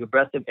water, took a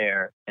breath of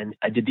air, and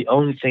I did the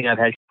only thing I've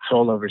had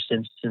control over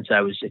since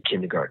I was in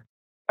kindergarten.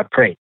 I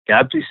prayed,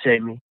 God, please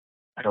save me.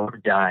 I don't want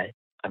to die.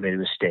 I made a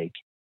mistake.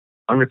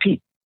 On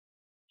repeat.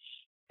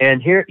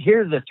 And here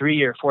are the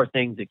 3 or 4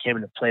 things that came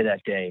into play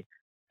that day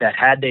that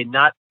had they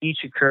not each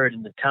occurred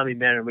in the timely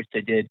manner in which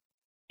they did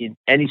in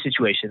any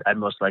situation, I'd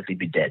most likely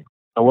be dead.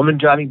 A woman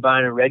driving by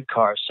in a red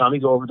car saw me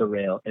go over the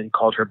rail and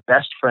called her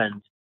best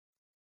friend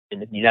in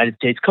the United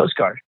States Coast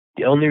Guard.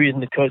 The only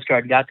reason the Coast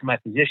Guard got to my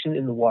position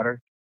in the water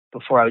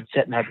before I would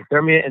set in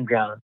hypothermia and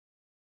drown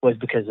was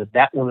because of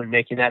that woman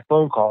making that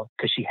phone call,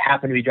 because she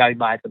happened to be driving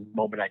by at the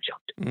moment I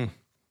jumped.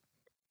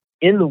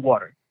 In the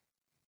water,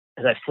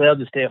 as I flailed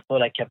to stay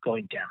afloat, I kept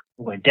going down.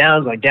 Going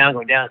down, coming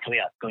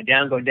up. Going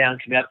down,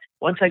 coming up.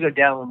 Once I go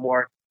down one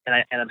more,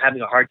 and I'm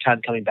having a hard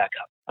time coming back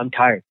up. I'm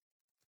tired.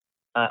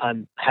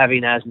 I'm having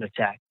an asthma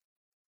attack.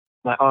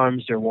 My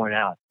arms are worn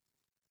out.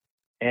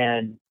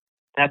 And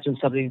that's when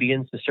something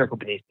begins to circle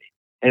beneath me.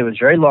 And it was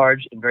very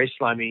large and very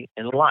slimy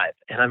and alive.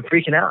 And I'm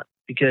freaking out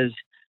because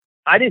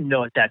I didn't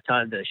know at that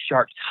time that a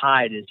shark's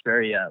hide is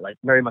very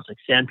much like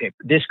sandpaper.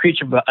 This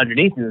creature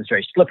underneath me was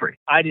very slippery.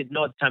 I didn't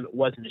know at the time it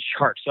wasn't a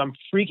shark. So I'm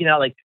freaking out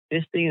like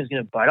this thing is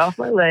going to bite off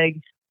my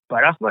leg,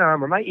 bite off my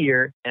arm or my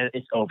ear, and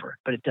it's over.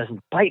 But it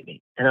doesn't bite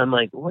me. And I'm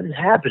like, what is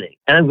happening?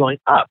 And I'm going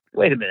up.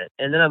 Wait a minute.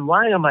 And then I'm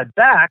lying on my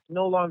back,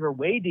 no longer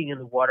wading in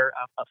the water.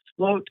 I'm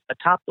afloat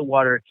atop the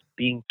water,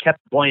 being kept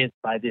buoyant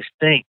by this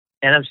thing.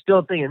 And I'm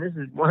still thinking, this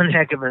is one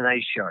heck of a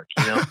nice shark.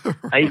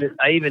 Right.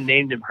 I even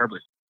named him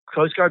Herbert.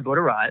 Coast Guard boat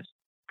arrives.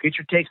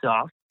 Creature takes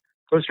off.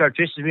 Coast Guard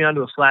fishes me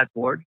onto a flat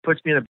board,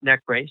 puts me in a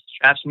neck brace,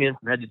 straps me in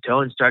from head to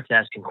toe, and starts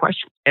asking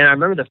questions. And I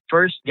remember the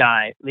first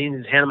guy leaning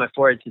his hand on my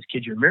forehead and says,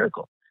 "Kid, you're a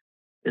miracle."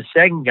 The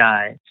second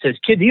guy says,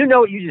 "Kid, do you know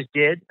what you just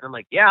did?" And I'm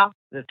like, "Yeah."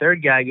 The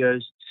third guy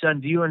goes,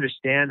 "Son, do you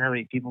understand how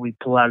many people we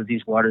pull out of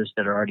these waters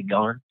that are already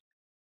gone?"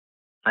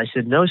 I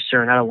said, "No,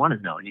 sir, and I don't want to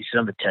know." And he said,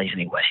 "I'm going to tell you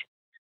anyway."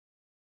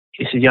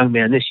 He said, "Young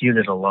man, this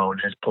unit alone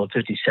has pulled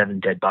 57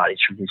 dead bodies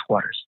from these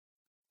waters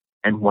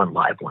and one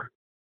live one."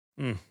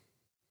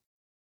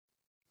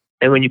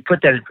 And when you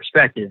put that in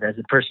perspective, as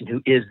a person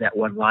who is that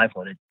one live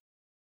one,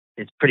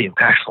 it's pretty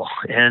impactful.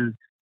 And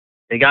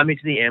they got me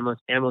to the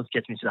ambulance. Ambulance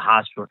gets me to the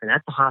hospital. And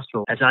at the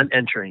hospital, as I'm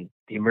entering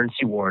the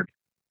emergency ward,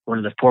 one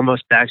of the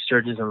foremost back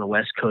surgeons on the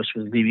West Coast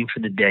was leaving for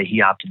the day.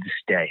 He opted to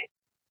stay.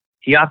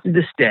 He opted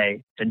to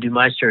stay and do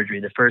my surgery,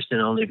 the first and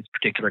only of its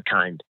particular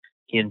kind.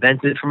 He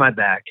invented it for my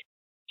back,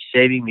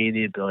 saving me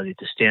the ability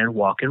to stand,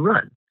 walk, and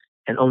run.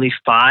 And only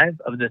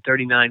 5 of the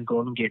 39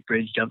 Golden Gate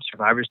Bridge jump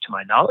survivors, to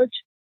my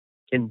knowledge,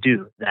 can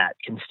do that,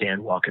 can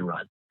stand, walk, and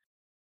run.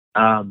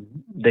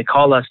 They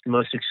call us the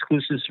most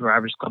exclusive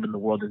survivors club in the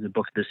world. There's a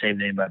book of the same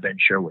name by Ben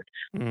Sherwood.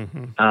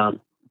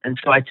 And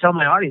so I tell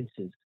my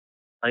audiences,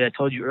 like I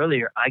told you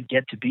earlier, I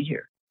get to be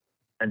here.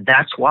 And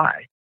that's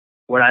why.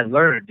 What I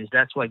learned is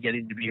that's why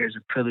getting to be here is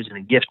a privilege and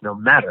a gift, no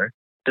matter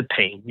the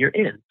pain you're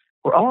in.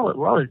 We're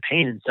all in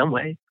pain in some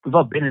way. We've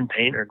all been in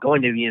pain or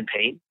going to be in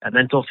pain,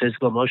 mental,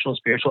 physical, emotional,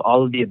 spiritual,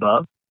 all of the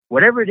above.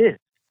 Whatever it is,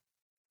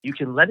 you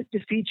can let it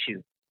defeat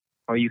you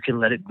or you can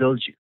let it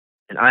build you.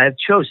 And I have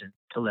chosen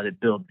to let it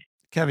build me.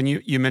 Kevin,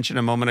 you mentioned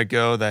a moment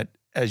ago that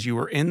as you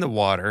were in the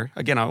water,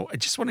 again, I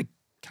just want to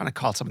kind of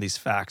call some of these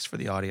facts for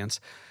the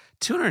audience.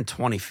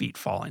 220 feet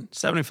falling,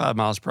 75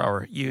 miles per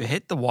hour. You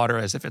hit the water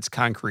as if it's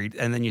concrete,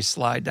 and then you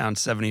slide down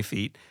 70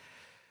 feet.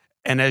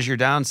 And as you're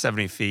down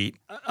 70 feet,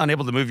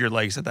 unable to move your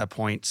legs at that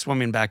point,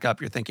 swimming back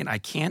up, you're thinking, I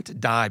can't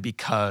die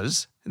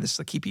because and this is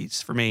the key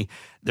piece for me,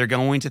 they're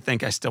going to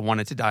think I still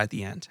wanted to die at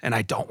the end, and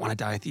I don't want to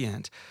die at the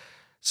end.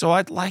 So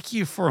I'd like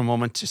you for a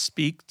moment to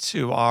speak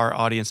to our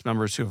audience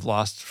members who have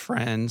lost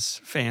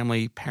friends,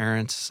 family,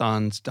 parents,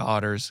 sons,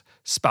 daughters,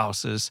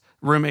 spouses,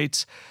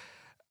 roommates,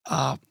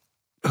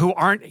 who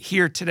aren't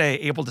here today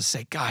able to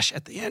say, gosh,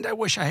 at the end, I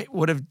wish I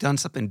would have done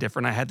something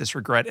different. I had this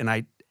regret, and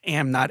I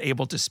am not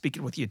able to speak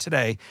it with you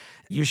today.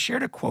 You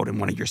shared a quote in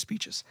one of your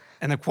speeches,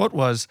 and the quote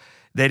was,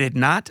 "They did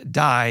not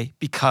die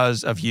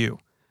because of you."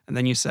 And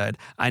then you said,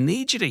 "I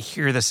need you to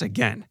hear this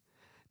again.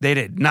 They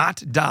did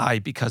not die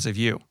because of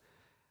you."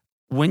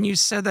 When you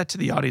said that to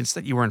the audience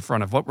that you were in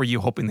front of, what were you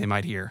hoping they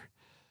might hear?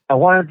 I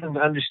wanted them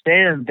to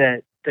understand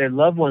that their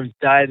loved ones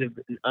died of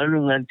an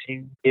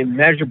unrelenting,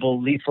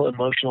 immeasurable, lethal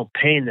emotional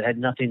pain that had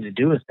nothing to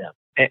do with them.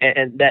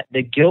 And that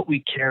the guilt we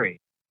carry,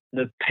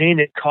 the pain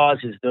it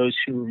causes those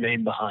who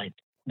remain behind,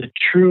 the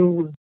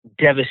true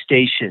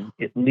devastation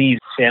it leaves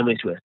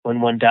families with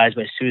when one dies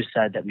by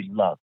suicide that we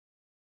love.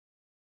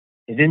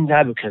 They didn't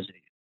die because of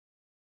you.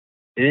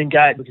 They didn't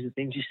die because of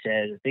things you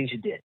said or things you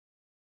did.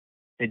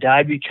 They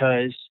died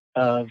because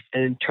of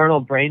an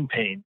internal brain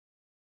pain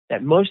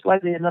that most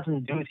likely had nothing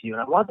to do with you.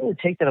 And I want them to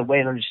take that away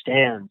and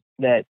understand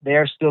that they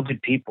are still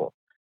good people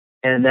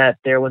and that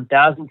they're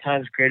 1,000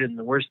 times greater than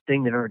the worst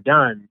thing they've ever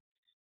done.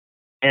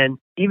 And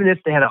even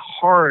if they had a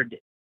hard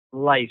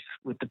life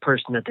with the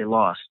person that they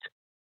lost,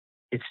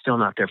 it's still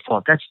not their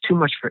fault. That's too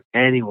much for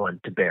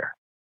anyone to bear.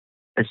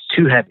 That's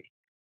too heavy.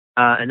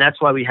 And that's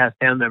why we have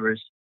family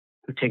members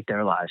who take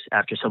their lives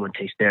after someone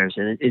takes theirs.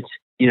 And it's,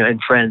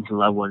 and friends and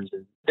loved ones.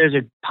 And there's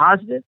a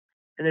positive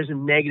and there's a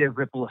negative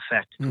ripple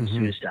effect from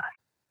suicide.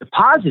 The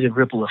positive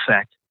ripple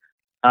effect,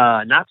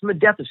 not from the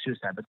death of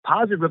suicide, but the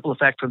positive ripple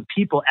effect from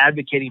people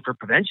advocating for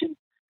prevention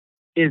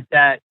is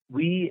that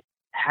we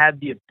have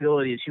the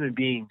ability as human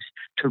beings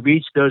to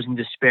reach those in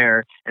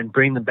despair and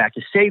bring them back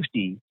to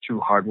safety through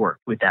hard work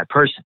with that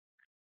person.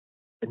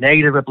 The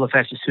negative ripple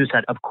effects of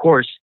suicide, of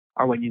course,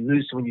 are when you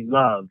lose someone you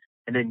love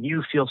and then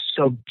you feel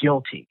so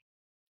guilty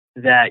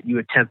that you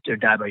attempt to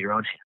die by your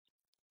own hand.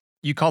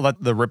 You call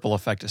that the ripple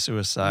effect of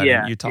suicide. Yeah,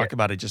 and you talk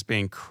about it just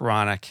being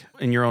chronic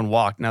in your own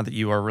walk, now that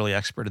you are really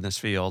expert in this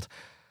field.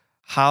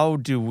 How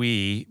do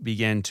we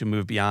begin to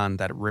move beyond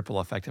that ripple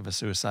effect of a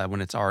suicide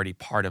when it's already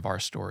part of our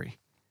story?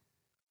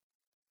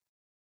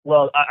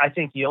 Well, I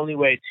think the only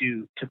way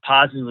to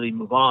positively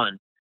move on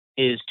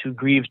is to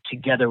grieve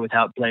together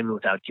without blame and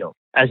without guilt.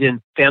 As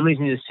in, families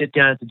need to sit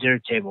down at the dinner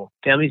table.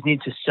 Families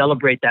need to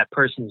celebrate that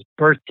person's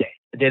birthday,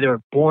 the day they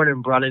were born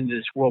and brought into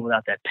this world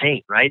without that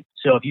pain, right?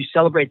 So if you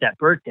celebrate that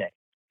birthday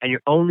and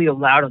you're only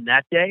allowed on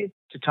that day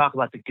to talk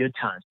about the good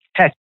times,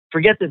 heck,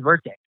 forget the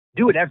birthday.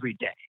 Do it every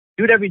day.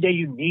 Do it every day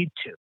you need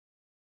to.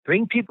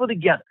 Bring people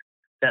together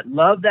that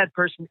love that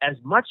person as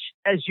much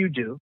as you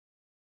do.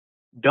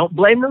 Don't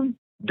blame them.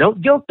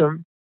 Don't guilt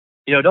them.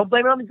 Don't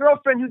blame it on the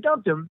girlfriend who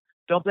dumped him.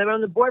 Don't blame it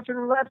on the boyfriend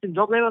who left him.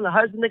 Don't blame it on the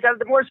husband that got a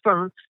divorce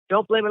from him.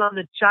 Don't blame it on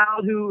the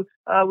child who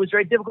was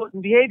very difficult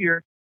in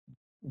behavior.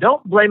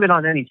 Don't blame it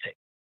on anything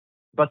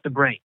but the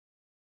brain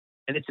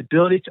and its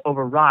ability to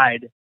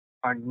override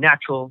our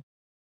natural,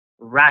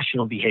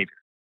 rational behavior.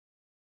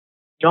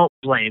 Don't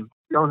blame.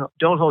 Don't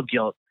hold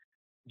guilt.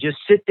 Just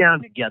sit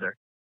down together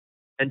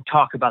and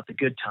talk about the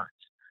good times.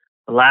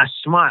 The last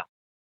smile.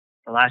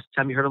 The last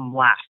time you heard them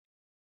laugh.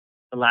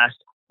 The last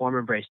warm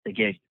embrace they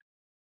gave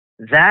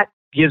you. That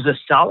gives us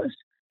solace.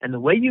 And the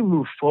way you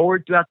move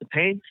forward throughout the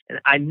pain, and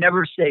I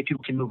never say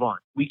people can move on.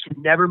 We can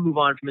never move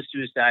on from a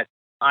suicide.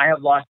 I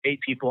have lost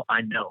 8 people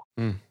I know.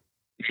 We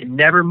can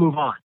never move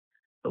on.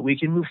 But we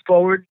can move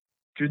forward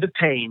through the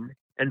pain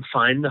and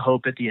find the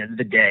hope at the end of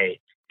the day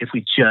if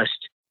we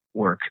just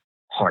work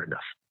hard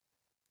enough.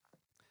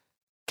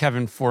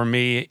 Kevin, for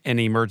me, in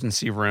the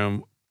emergency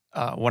room,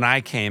 when I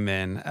came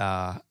in,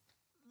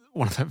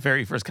 one of the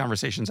very first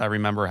conversations I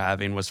remember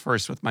having was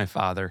first with my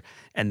father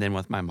and then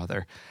with my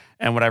mother.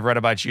 And what I've read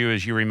about you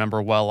is you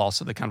remember well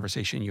also the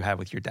conversation you had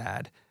with your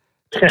dad.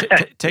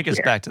 Take us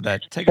back to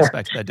that. Take us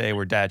back to that day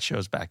where Dad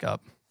shows back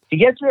up. He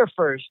gets there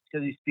first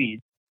because he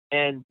speeds.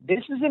 And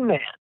this is a man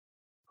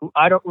who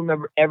I don't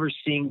remember ever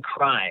seeing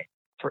cry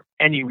for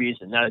any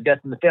reason. Not a death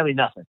in the family,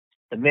 nothing.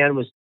 The man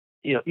was,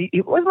 he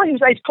wasn't like he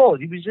was ice cold.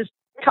 He was just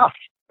tough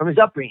from his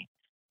upbringing.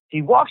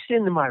 He walks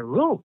into my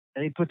room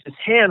and he puts his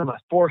hand on my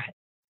forehead.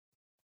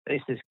 And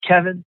he says,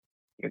 "Kevin,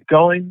 you're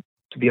going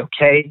to be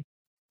okay.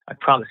 I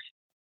promise you."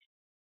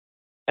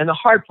 And the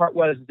hard part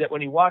was that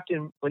when he walked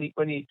in,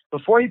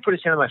 before he put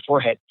his hand on my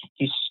forehead,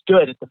 he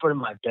stood at the foot of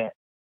my bed.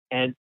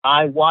 And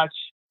I watched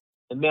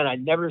the man I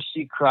never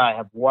see cry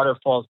have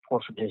waterfalls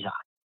pour from his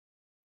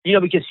eye.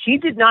 Because he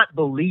did not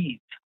believe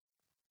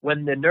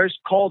when the nurse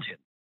called him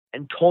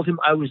and told him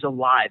I was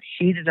alive.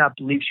 He did not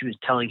believe she was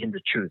telling him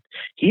the truth.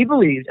 He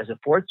believed, as a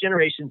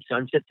 4th-generation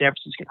Sunset San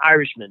Franciscan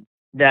Irishman,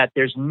 that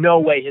there's no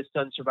way his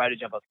son survived a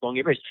jump off the Golden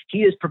Gate Bridge.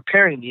 He is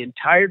preparing the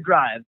entire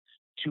drive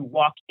to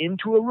walk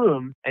into a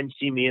room and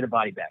see me in a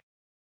body bag.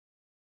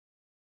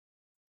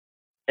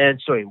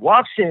 And so he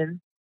walks in,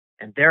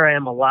 and there I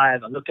am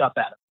alive. I look up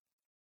at him.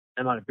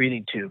 I'm on a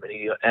breathing tube,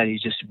 and he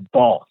just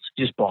bawls.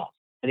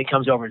 And he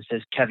comes over and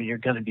says, Kevin, you're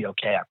going to be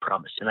okay, I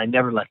promise. And I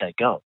never let that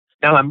go.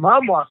 Now, my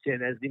mom walked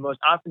in as the most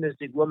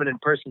optimistic woman in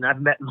person I've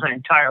met in my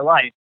entire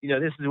life.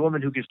 This is a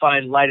woman who can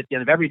find light at the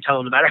end of every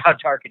tunnel, no matter how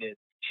dark it is.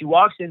 She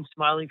walks in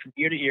smiling from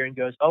ear to ear and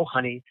goes, oh,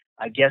 honey,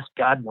 I guess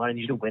God wanted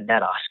you to win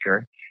that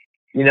Oscar.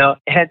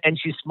 And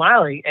she's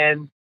smiling.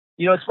 And,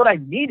 it's what I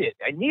needed.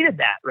 I needed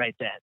that right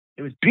then.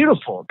 It was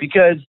beautiful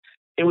because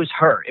it was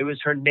her. It was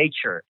her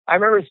nature. I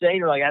remember saying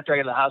to her, after I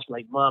got to the house,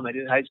 Mom, I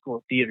did high school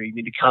in theater. You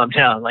need to calm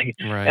down. Right.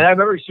 And I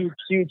remember she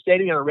would say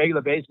to me on a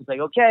regular basis,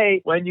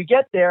 okay, when you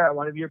get there, I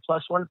want to be your +1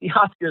 at the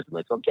Oscars. I'm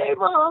like, okay,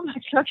 Mom,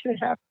 it's not going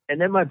to happen. And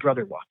then my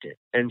brother walked in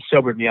and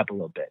sobered me up a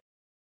little bit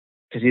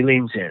because he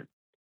leans in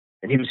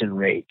and he was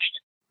enraged.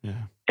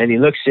 Yeah. And he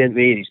looks at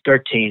me and he's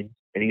 13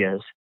 and he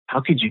goes, how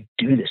could you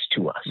do this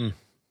to us?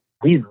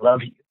 We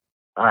love you.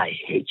 I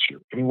hate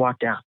you. And he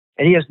walked out.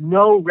 And he has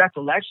no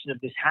recollection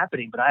of this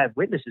happening, but I have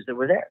witnesses that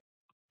were there.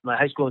 My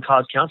high school and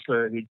college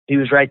counselor, he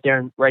was right there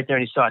and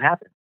he saw it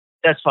happen.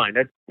 That's fine.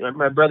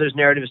 My brother's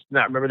narrative is to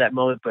not remember that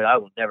moment, but I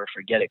will never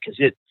forget it because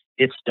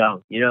it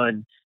stung,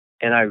 and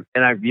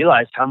I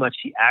realized how much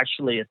he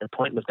actually at the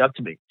point looked up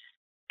to me.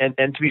 And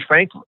to be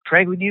frank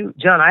with you,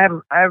 John, I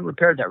haven't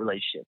repaired that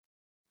relationship.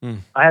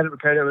 I haven't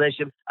repaired that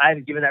relationship. I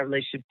haven't given that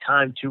relationship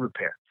time to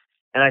repair.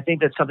 And I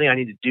think that's something I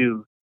need to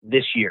do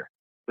this year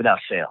without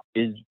fail,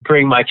 is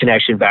bring my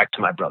connection back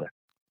to my brother.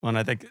 Well, and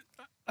I think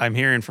I'm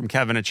hearing from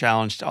Kevin a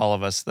challenge to all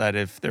of us that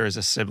if there is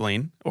a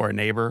sibling or a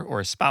neighbor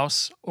or a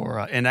spouse or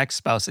an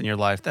ex-spouse in your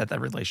life, that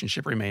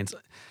relationship remains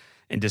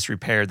in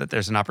disrepair, that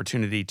there's an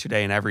opportunity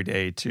today and every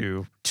day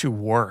to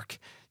work.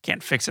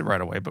 Can't fix it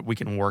right away, but we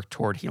can work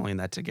toward healing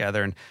that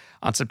together. And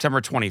on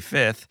September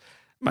 25th,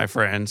 my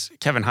friends,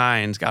 Kevin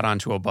Hines got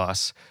onto a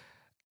bus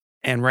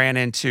and ran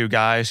into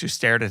guys who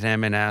stared at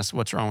him and asked,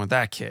 what's wrong with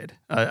that kid?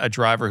 A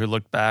driver who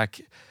looked back,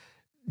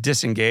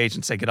 disengaged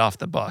and said, get off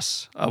the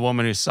bus. A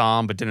woman who saw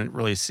him but didn't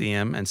really see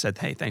him and said,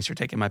 hey, thanks for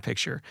taking my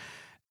picture.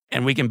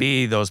 And we can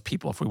be those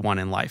people if we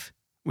want in life.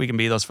 We can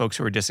be those folks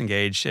who are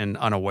disengaged and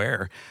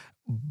unaware,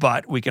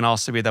 but we can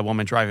also be that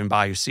woman driving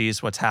by who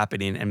sees what's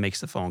happening and makes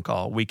the phone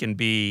call. We can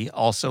be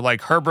also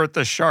like Herbert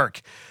the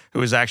shark,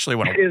 who is actually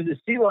one of... It was a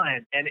sea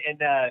lion. And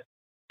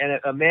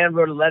a man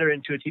wrote a letter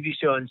into a TV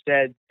show and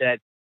said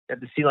that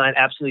the sea lion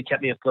absolutely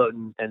kept me afloat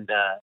and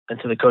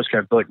until the Coast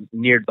Guard boat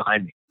neared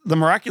behind me. The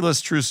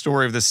miraculous true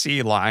story of the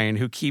sea lion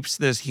who keeps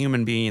this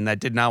human being that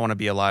did not want to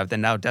be alive, that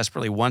now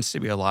desperately wants to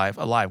be alive.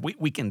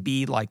 We can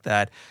be like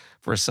that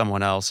for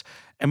someone else.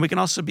 And we can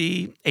also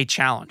be a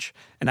challenge.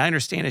 And I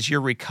understand as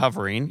you're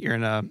recovering, you're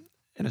in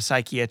a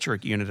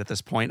psychiatric unit at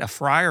this point, a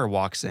friar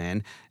walks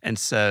in and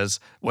says,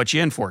 what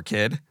you in for,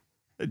 kid?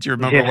 Do you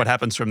remember what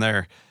happens from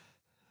there?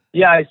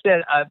 Yeah, I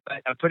said, I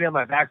put it on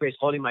my back brace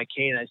holding my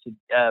cane. I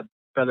said,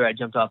 brother, I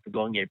jumped off the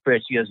Golden Gate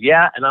Bridge. He goes,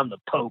 yeah, and I'm the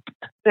Pope.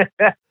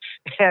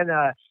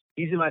 And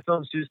he's in my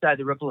film Suicide: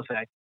 The Ripple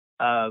Effect,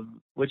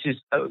 which is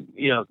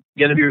going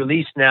to be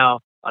released now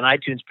on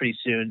iTunes pretty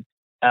soon,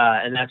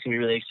 and that's going to be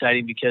really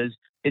exciting because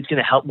it's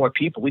going to help more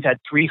people. We've had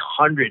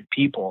 300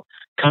 people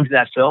come to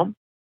that film,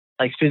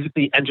 like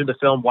physically enter the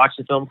film, watch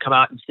the film, come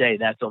out and say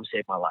that film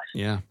saved my life.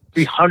 Yeah,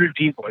 300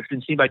 people. It's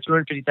been seen by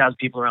 250,000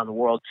 people around the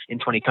world in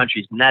 20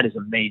 countries, and that is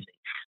amazing.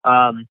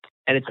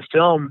 And it's a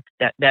film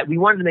that we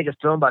wanted to make a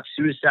film about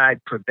suicide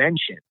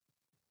prevention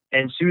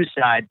and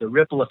suicide, the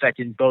ripple effect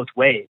in both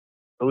ways.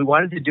 But we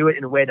wanted to do it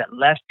in a way that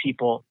left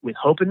people with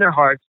hope in their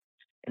hearts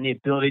and the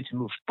ability to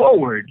move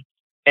forward.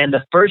 And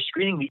the first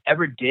screening we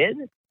ever did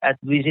at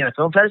the Louisiana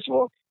Film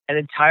Festival, an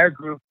entire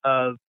group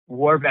of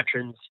war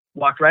veterans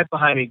walked right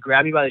behind me,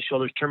 grabbed me by the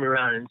shoulders, turned me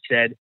around and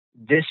said,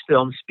 this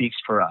film speaks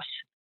for us.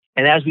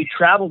 And as we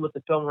traveled with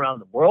the film around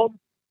the world,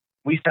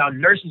 we found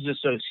nurses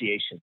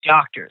associations,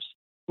 doctors,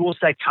 school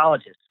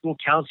psychologists, school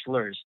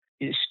counselors,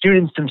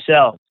 students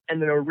themselves,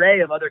 and an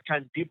array of other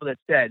kinds of people that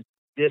said,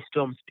 this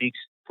film speaks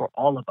for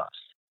all of us,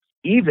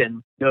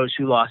 even those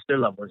who lost their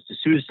loved ones to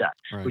suicide,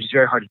 right, which is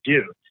very hard to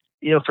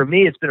do. For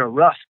me, it's been a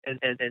rough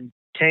and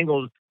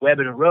tangled web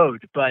in a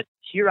road, but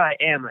here I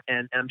am,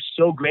 and I'm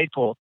so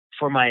grateful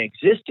for my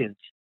existence.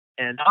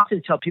 And I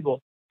often tell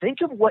people, think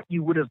of what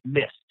you would have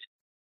missed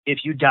if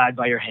you died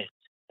by your hands.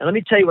 And let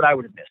me tell you what I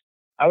would have missed.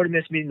 I would have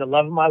missed meeting the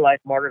love of my life,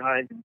 Margaret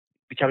Hines,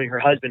 becoming her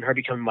husband, her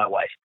becoming my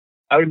wife.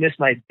 I would have missed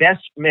my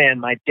best man,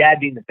 my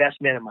dad being the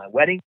best man at my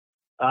wedding.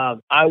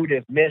 I would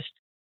have missed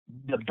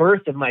the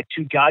birth of my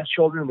two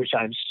godchildren, which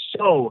I'm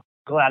so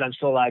glad I'm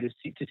still alive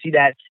to see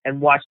that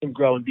and watch them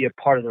grow and be a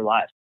part of their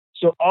lives.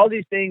 So all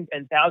these things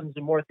and thousands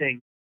of more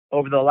things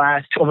over the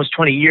last almost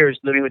 20 years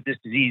living with this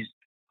disease,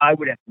 I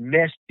would have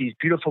missed these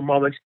beautiful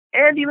moments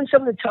and even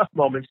some of the tough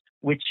moments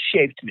which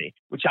shaped me,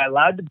 which I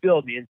allowed to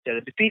build me instead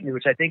of defeat me,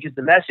 which I think is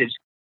the message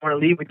I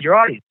want to leave with your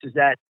audience, is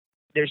that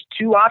there's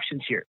two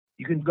options here.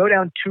 You can go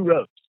down two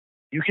roads.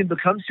 You can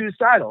become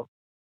suicidal,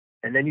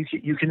 and then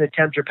you can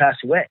attempt or pass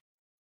away.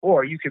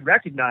 Or you can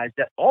recognize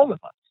that all of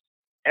us,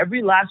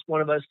 every last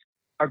one of us,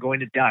 are going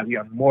to die. We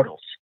are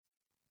mortals.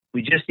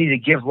 We just need to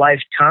give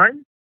life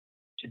time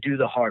to do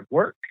the hard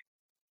work,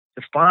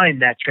 to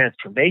find that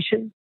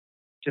transformation,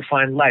 to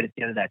find light at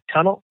the end of that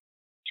tunnel,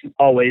 to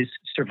always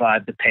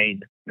survive the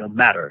pain, no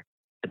matter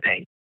the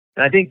pain.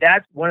 And I think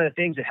that's one of the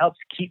things that helps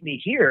keep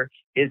me here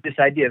is this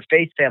idea of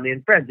faith, family,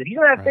 and friends. If you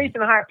don't have faith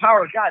in the higher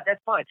power of God, that's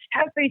fine.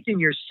 Have faith in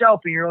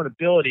yourself and your own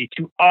ability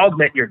to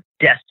augment your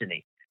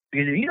destiny.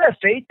 Because if you have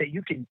faith that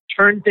you can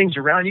turn things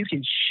around, you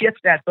can shift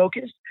that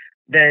focus,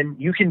 then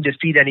you can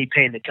defeat any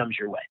pain that comes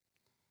your way.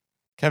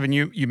 Kevin,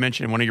 you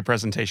mentioned in one of your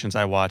presentations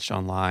I watched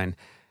online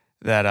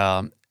that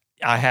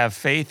I have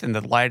faith in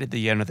the light at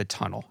the end of the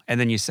tunnel. And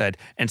then you said,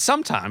 and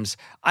sometimes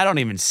I don't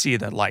even see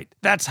the light.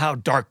 That's how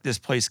dark this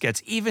place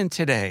gets, even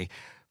today.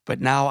 But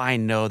now I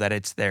know that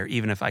it's there,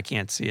 even if I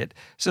can't see it.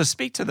 So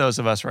speak to those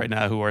of us right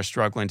now who are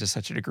struggling to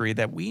such a degree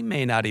that we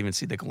may not even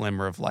see the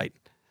glimmer of light.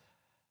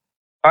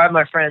 All right,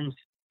 my friends,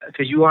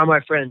 because you are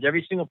my friends,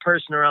 every single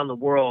person around the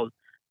world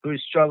who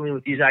is struggling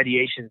with these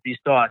ideations, these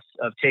thoughts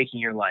of taking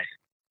your life,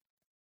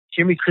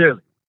 hear me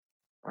clearly,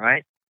 all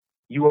right?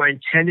 You are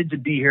intended to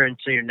be here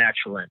until your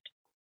natural end.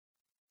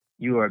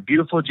 You are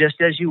beautiful just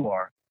as you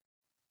are.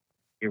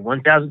 You're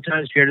 1,000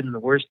 times greater than the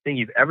worst thing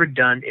you've ever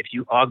done if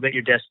you augment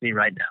your destiny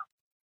right now.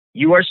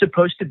 You are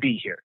supposed to be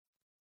here.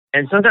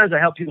 And sometimes I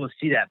help people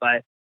see that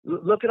by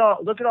look at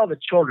all the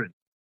children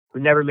who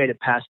never made it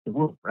past the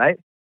womb, right?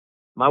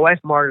 My wife,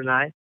 Marta, and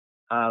I,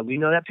 we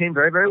know that pain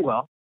very, very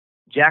well.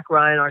 Jack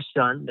Ryan, our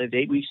son, lived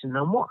 8 weeks and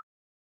no more.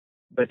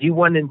 But he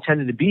wasn't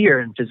intended to be here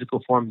in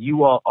physical form.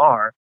 You all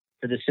are,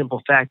 for the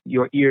simple fact that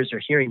your ears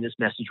are hearing this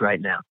message right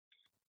now.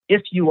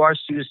 If you are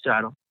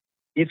suicidal,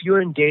 if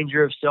you're in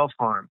danger of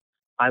self-harm,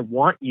 I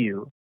want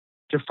you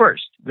to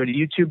first go to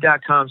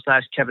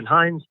youtube.com/Kevin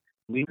Hines.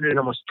 We've done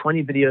almost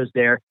 20 videos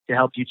there to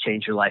help you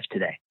change your life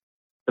today.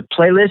 The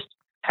playlist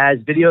has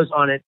videos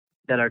on it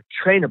that are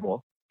trainable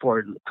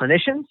for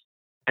clinicians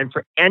and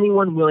for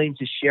anyone willing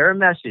to share a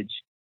message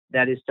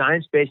that is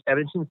science-based,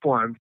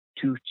 evidence-informed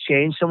to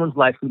change someone's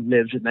life who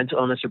lives with mental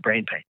illness or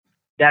brain pain.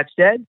 That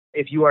said,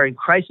 if you are in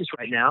crisis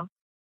right now,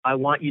 I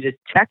want you to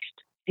text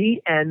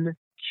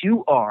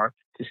CNQR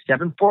to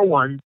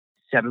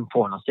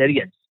 74174. And I'll say it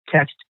again.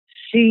 Text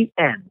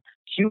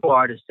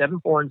CNQR to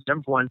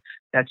 74174.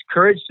 That's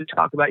courage to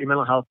talk about your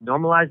mental health.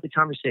 Normalize the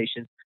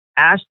conversation.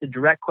 Ask the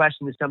direct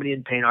question to somebody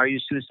in pain. Are you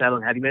suicidal?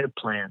 And have you made a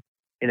plan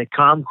in a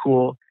calm,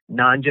 cool,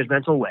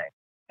 non-judgmental way?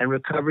 And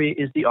recovery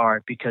is the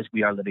art because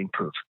we are living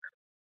proof.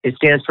 It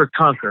stands for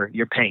conquer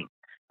your pain.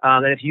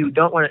 And if you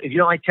don't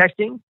like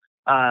texting,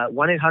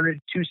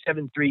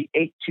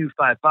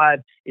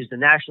 1-800-273-8255 is the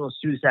National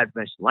Suicide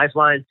Prevention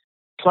Lifeline,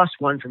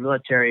 +1 for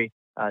military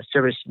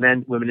service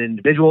men, women, and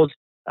individuals,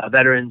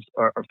 veterans,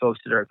 or folks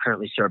that are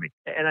currently serving.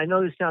 And I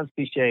know this sounds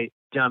cliche,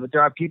 John, but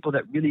there are people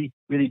that really,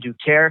 really do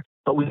care,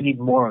 but we need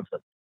more of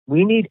them.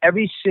 We need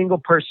every single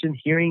person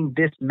hearing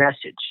this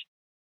message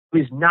who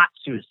is not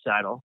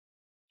suicidal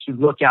to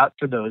look out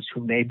for those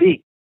who may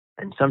be.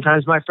 And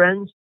sometimes, my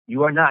friends,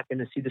 you are not going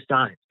to see the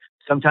signs.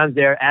 Sometimes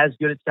they're as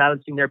good at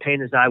silencing their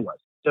pain as I was.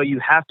 So you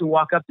have to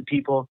walk up to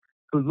people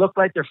who look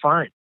like they're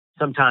fine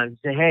sometimes and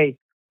say, hey,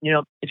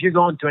 if you're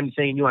going through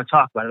anything and you want to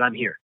talk about it, I'm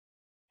here.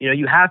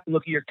 You have to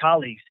look at your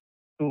colleagues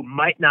who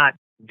might not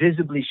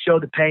visibly show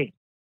the pain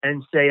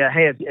and say,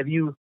 hey, have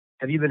you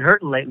been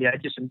hurting lately?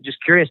 I'm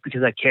just curious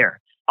because I care.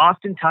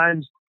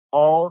 Oftentimes,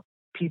 all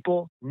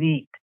people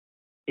need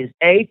is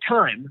A,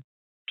 time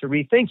to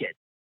rethink it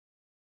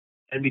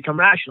and become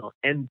rational,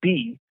 and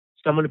B,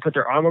 someone to put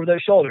their arm over their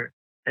shoulder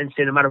and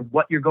say, no matter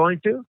what you're going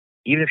through,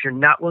 even if you're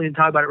not willing to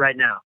talk about it right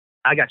now,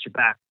 I got your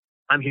back.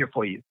 I'm here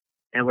for you.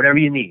 And whatever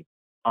you need,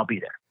 I'll be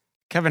there.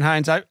 Kevin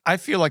Hines, I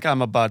feel like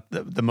I'm about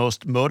the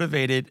most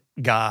motivated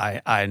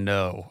guy I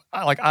know.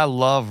 I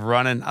love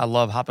running. I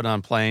love hopping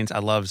on planes. I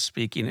love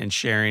speaking and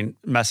sharing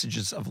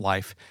messages of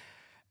life.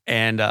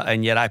 And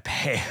yet I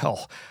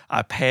pale.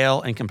 I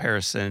pale in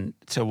comparison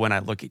to when I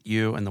look at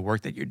you and the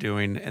work that you're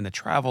doing and the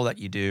travel that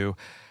you do.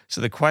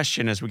 So the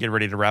question as we get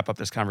ready to wrap up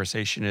this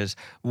conversation is,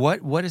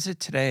 what is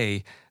it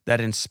today that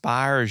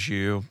inspires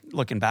you,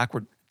 looking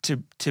backward,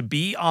 to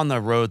be on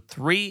the road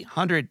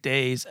 300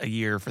 days a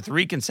year for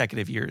 3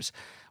 consecutive years?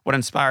 What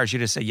inspires you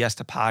to say yes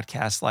to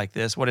podcasts like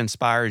this? What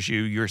inspires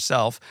you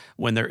yourself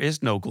when there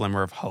is no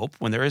glimmer of hope,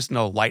 when there is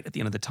no light at the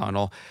end of the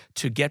tunnel,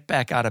 to get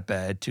back out of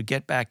bed, to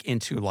get back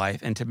into life,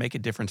 and to make a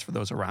difference for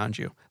those around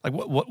you? Like,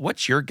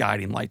 what's your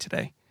guiding light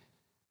today?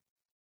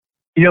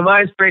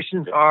 My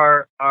inspirations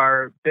are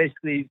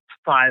basically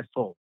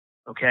 5-fold,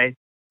 okay?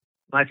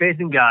 My faith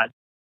in God,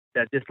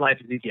 that this life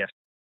is a gift,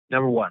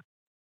 number 1.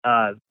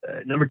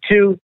 Number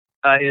 2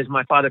 is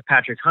my father,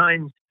 Patrick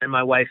Hines, and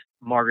my wife,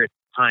 Margaret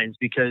Hines,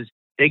 because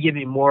they give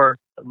me more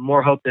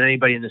hope than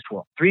anybody in this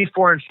world. 3,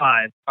 4, and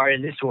 5 are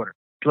in this order.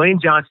 Dwayne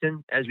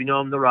Johnson, as we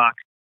know him, The Rock,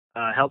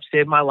 helped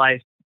save my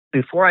life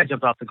before I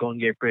jumped off the Golden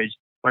Gate Bridge.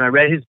 When I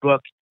read his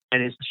book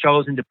and his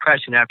struggles and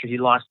depression after he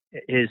lost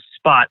his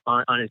spot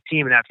on his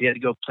team and after he had to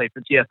go play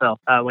for TFL,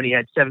 when he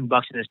had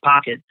 $7 in his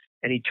pocket,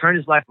 and he turned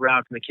his life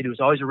around from a kid who was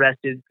always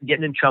arrested,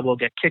 getting in trouble,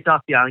 got kicked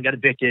off the island, got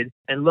evicted,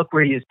 and look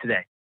where he is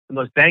today. The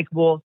most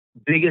bankable,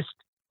 biggest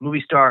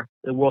movie star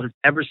the world has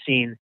ever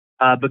seen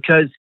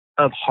because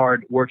of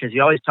hard work. As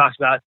he always talks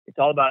about, it's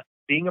all about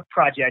being a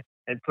project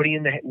and putting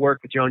in the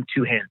work with your own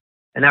 2 hands.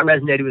 And that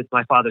resonated with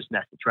my father's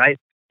message, right?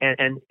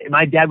 And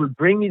my dad would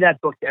bring me that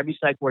book to every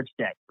psych ward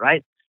stay,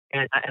 right?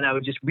 And I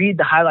would just read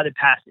the highlighted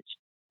passage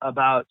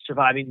about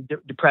surviving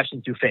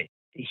depression through faith.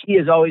 He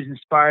has always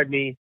inspired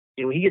me.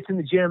 When he gets in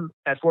the gym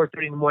at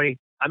 4:30 in the morning,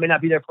 I may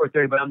not be there at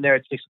 4:30, but I'm there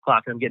at 6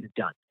 o'clock and I'm getting it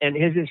done. And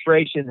his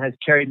inspiration has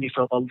carried me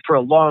for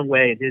a long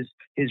way. And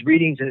his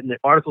readings and the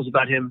articles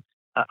about him,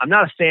 I'm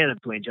not a fan of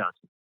Dwayne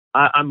Johnson.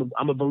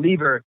 I'm a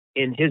believer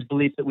in his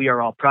belief that we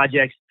are all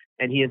projects,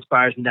 and he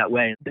inspires me that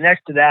way. The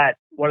next to that,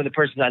 one of the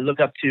persons I look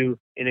up to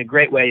in a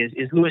great way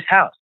is Lewis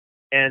Howes,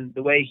 and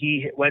the way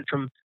he went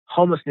from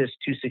homelessness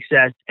to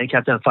success and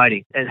kept on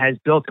fighting and has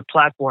built a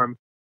platform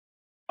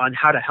on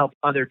how to help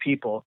other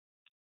people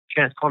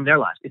transform their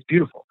lives. It's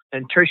beautiful.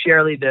 And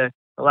tertiarily, the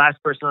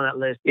last person on that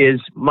list is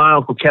my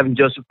Uncle Kevin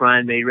Joseph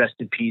Bryan, may he rest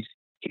in peace.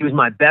 He was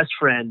my best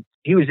friend.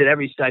 He was at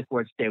every psych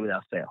ward stay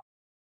without fail.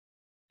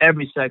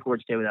 Every psych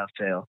ward stay without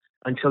fail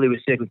until he was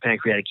sick with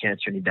pancreatic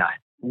cancer and he died.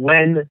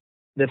 When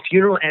the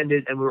funeral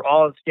ended and we were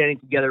all standing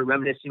together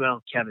reminiscing about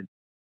Uncle Kevin,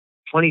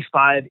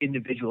 25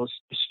 individuals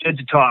stood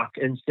to talk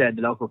and said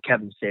that Uncle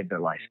Kevin saved their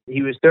life.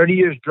 He was 30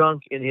 years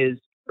drunk in his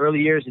early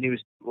years, and he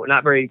was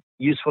not very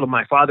useful to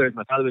my father, as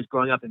my father was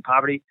growing up in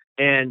poverty,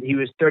 and he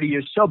was 30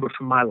 years sober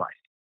from my life.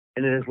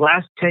 And in his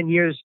last 10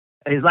 years,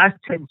 his last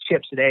 10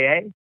 chips at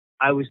AA,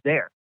 I was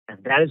there. And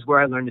that is where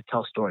I learned to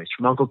tell stories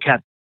from Uncle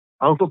Kevin.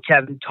 Uncle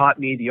Kevin taught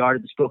me the art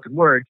of the spoken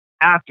word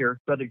after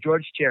Brother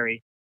George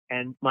Cherry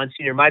and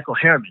Monsignor Michael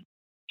Harriman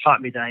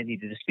taught me that I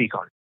needed to speak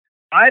on it.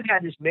 I've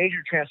had this major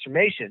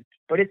transformation,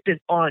 but it's been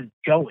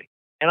ongoing.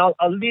 And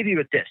I'll leave you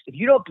with this. If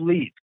you don't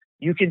believe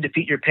you can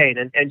defeat your pain,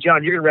 and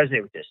John, you're going to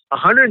resonate with this.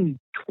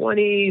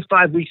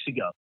 125 weeks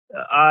ago,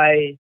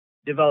 I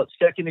developed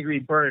second-degree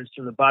burns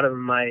from the bottom of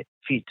my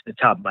feet to the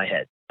top of my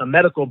head, a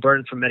medical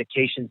burn from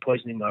medication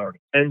poisoning my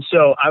organs. And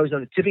so I was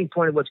on the tipping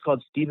point of what's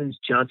called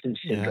Stevens-Johnson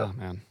syndrome.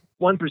 Yeah, man.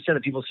 1%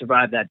 of people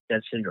survive that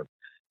syndrome.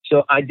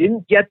 So I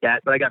didn't get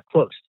that, but I got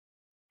close.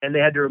 And they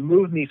had to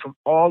remove me from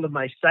all of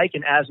my psych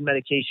and asthma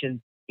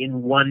medication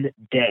in one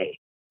day,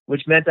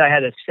 which meant I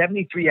had a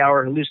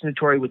 73-hour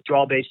hallucinatory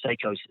withdrawal-based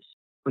psychosis,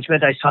 which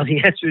meant I saw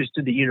the answers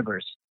to the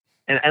universe.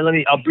 And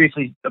I'll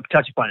briefly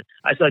touch upon it.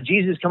 I saw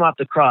Jesus come off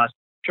the cross,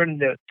 turn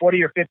into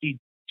 40 or 50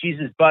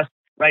 Jesus busts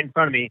right in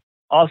front of me,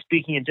 all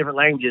speaking in different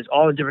languages,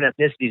 all in different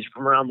ethnicities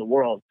from around the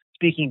world,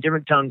 speaking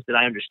different tongues that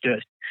I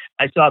understood.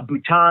 I saw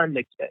Bhutan,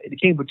 the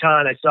king of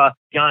Bhutan. I saw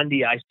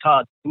Gandhi. I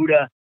saw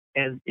Buddha,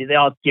 and they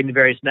all gave me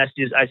various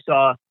messages. I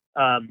saw,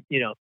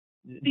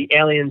 the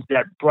aliens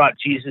that brought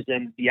Jesus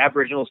and the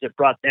Aboriginals that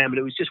brought them, and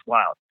it was just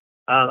wild.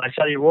 I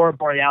saw the Aurora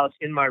Borealis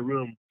in my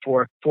room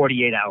for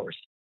 48 hours.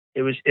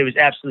 It was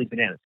absolutely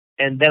bananas.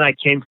 And then I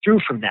came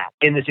through from that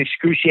in this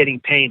excruciating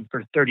pain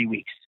for 30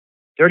 weeks.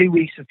 30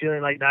 weeks of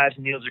feeling like knives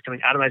and needles are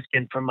coming out of my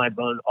skin, from my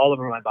bone, all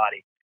over my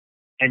body.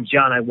 And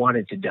John, I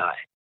wanted to die.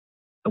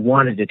 I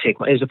wanted to it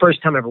was the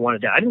first time I ever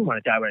wanted to die. I didn't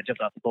want to die when I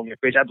jumped off the Golden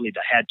Gate Bridge. I believed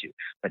I had to.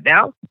 But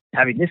now,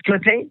 having this kind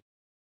of pain,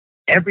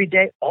 every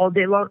day, all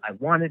day long, I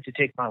wanted to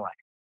take my life.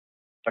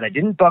 But I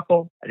didn't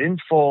buckle. I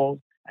didn't fold.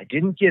 I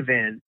didn't give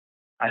in.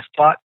 I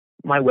fought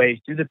my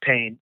way through the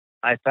pain.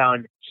 I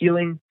found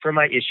healing for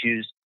my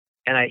issues.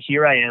 And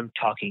here I am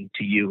talking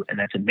to you. And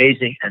that's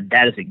amazing. And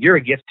you're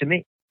a gift to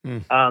me.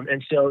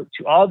 And so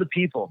to all the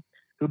people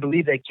who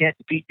believe they can't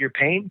defeat your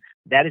pain,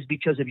 that is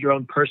because of your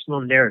own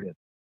personal narrative.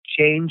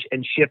 Change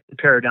and shift the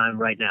paradigm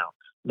right now.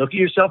 Look at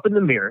yourself in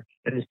the mirror,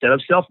 and instead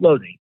of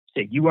self-loathing,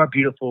 say, you are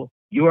beautiful,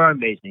 you are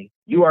amazing,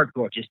 you are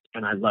gorgeous,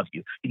 and I love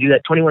you. You do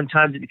that 21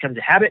 times, it becomes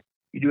a habit.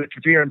 You do it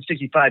for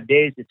 365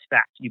 days, it's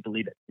fact. You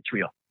believe it. It's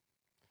real.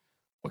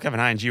 Well,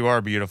 Kevin Hines, you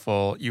are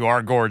beautiful. You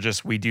are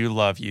gorgeous. We do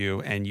love you.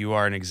 And you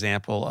are an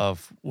example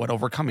of what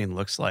overcoming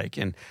looks like.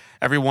 And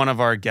every one of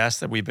our guests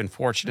that we've been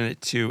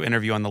fortunate to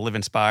interview on the Live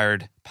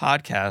Inspired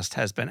podcast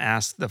has been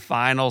asked the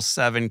final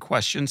 7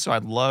 questions. So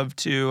I'd love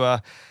to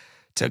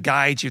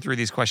guide you through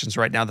these questions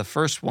right now. The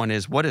first one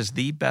is, what is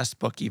the best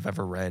book you've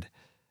ever read?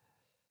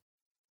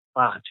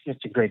 Wow,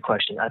 it's a great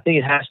question. I think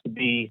it has to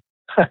be,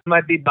 it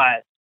might be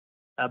biased,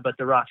 but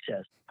The Rock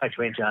Says by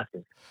Dwayne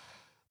Johnson.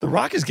 The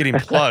Rock is getting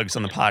plugs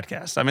on the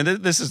podcast. I mean,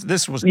 this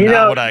was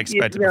not what I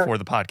expected before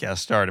the podcast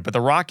started, but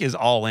The Rock is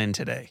all in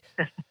today.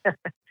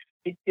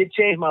 It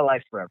changed my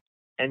life forever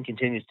and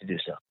continues to do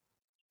so.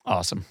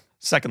 Awesome.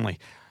 Secondly,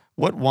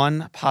 what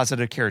one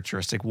positive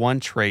characteristic,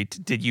 one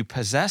trait did you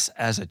possess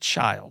as a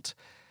child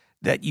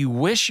that you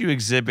wish you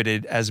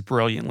exhibited as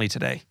brilliantly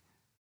today?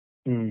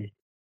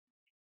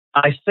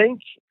 I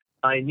think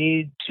I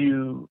need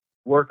to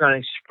work on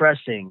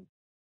expressing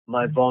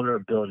my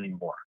vulnerability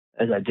more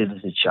as I did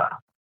as a child.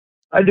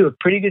 I do a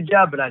pretty good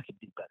job, but I could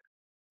do better.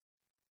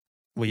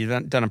 Well,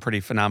 you've done a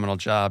pretty phenomenal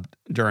job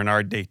during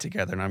our date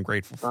together, and I'm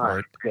grateful for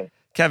it. Good.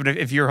 Kevin,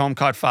 if your home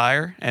caught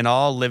fire and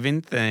all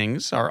living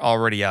things are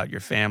already out, your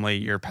family,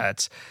 your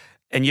pets,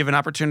 and you have an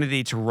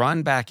opportunity to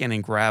run back in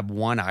and grab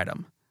one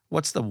item,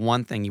 what's the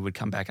one thing you would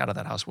come back out of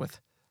that house with?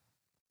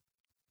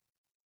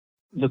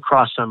 The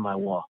cross on my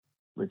wall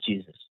with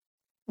Jesus.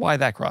 Why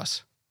that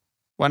cross?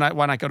 Why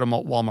not go to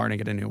Walmart and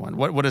get a new one?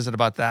 What is it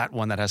about that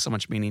one that has so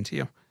much meaning to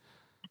you?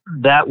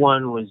 That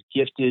one was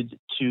gifted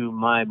to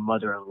my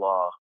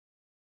mother-in-law,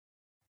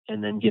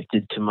 and then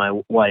gifted to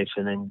my wife,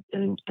 and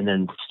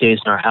then stays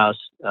in our house.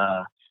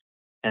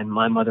 And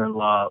my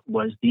mother-in-law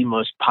was the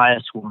most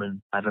pious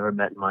woman I've ever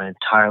met in my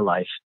entire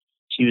life.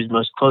 She was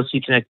most closely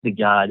connected to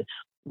God.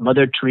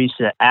 Mother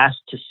Teresa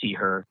asked to see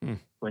her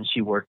when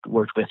she worked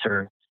with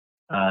her,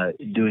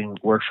 doing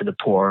work for the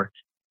poor.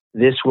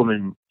 This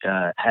woman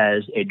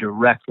has a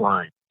direct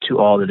line to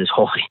all that is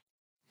holy.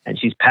 And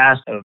she's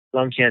passed of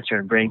lung cancer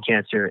and brain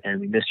cancer,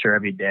 and we miss her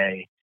every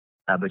day.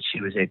 But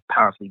she was a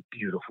powerfully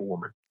beautiful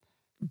woman.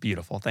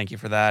 Beautiful. Thank you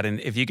for that. And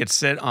if you could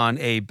sit on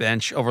a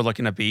bench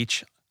overlooking a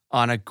beach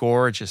on a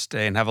gorgeous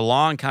day and have a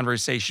long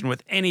conversation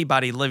with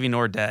anybody living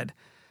or dead,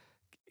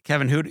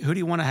 Kevin, who do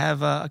you want to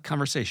have a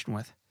conversation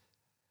with?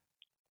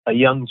 A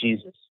young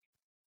Jesus.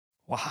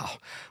 Wow.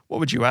 What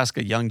would you ask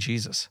a young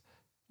Jesus?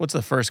 What's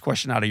the first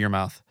question out of your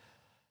mouth?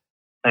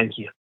 Thank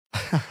you.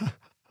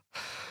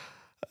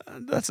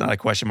 That's not a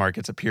question mark.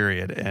 It's a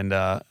period. And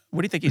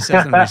what do you think he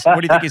says?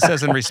 What do you think he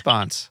says in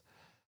response?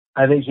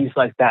 I think he's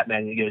like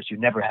Batman. He goes, "You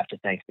never have to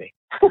thank me."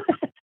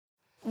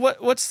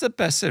 What's the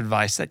best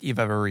advice that you've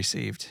ever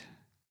received?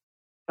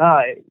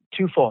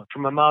 Twofold,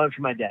 from my mom and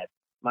from my dad.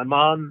 My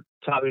mom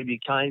taught me to be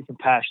kind,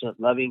 compassionate,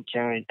 loving,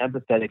 caring,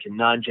 empathetic, and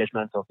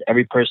non-judgmental to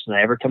every person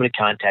I ever come into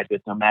contact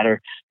with, no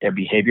matter their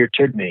behavior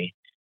toward me.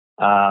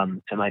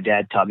 And my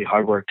dad taught me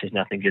hard work because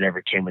nothing good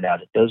ever came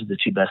without it. Those are the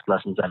two best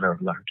lessons I've ever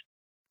learned.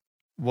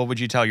 What would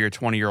you tell your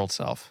 20-year-old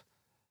self?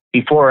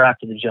 Before or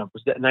after the jump?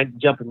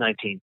 Jump was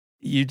 19.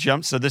 You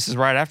jumped, so this is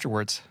right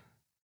afterwards.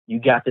 You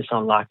got this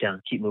on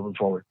lockdown. Keep moving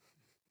forward.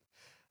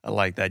 I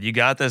like that. You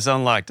got this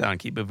on lockdown.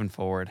 Keep moving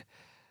forward.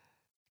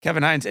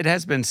 Kevin Hines, it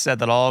has been said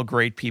that all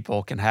great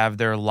people can have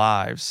their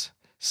lives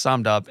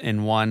summed up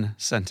in one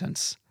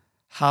sentence.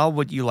 How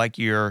would you like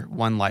your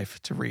one life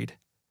to read?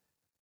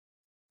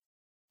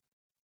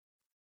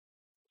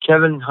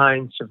 Kevin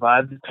Hines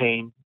survived the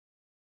pain,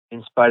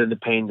 in spite of the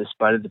pain,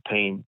 despite of the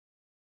pain,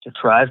 to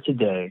thrive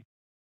today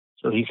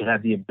so he can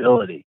have the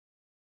ability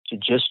to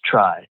just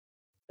try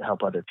to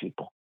help other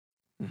people.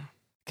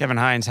 Kevin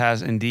Hines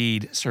has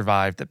indeed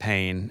survived the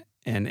pain,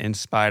 and in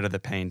spite of the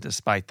pain,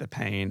 despite the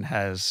pain,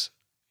 has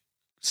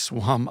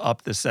swum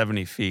up the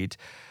 70 feet,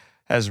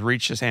 has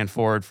reached his hand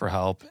forward for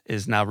help,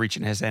 is now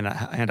reaching his hand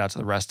out to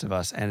the rest of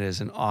us, and is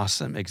an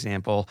awesome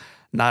example,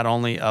 not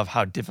only of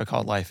how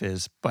difficult life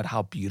is, but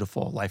how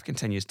beautiful life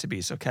continues to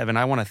be. So, Kevin,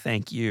 I want to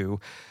thank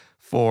you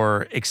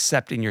for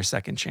accepting your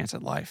second chance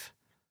at life.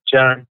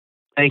 John,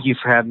 thank you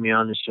for having me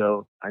on the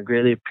show. I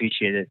greatly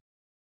appreciate it.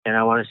 And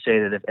I want to say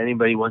that if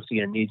anybody, once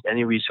again, needs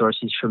any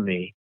resources from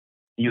me,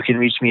 you can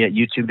reach me at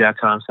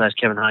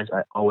youtube.com/Kevin Hines.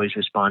 I always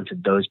respond to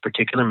those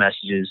particular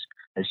messages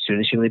as soon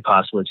as humanly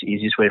possible. It's the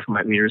easiest way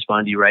for me to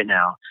respond to you right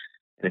now.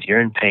 And if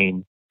you're in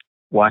pain,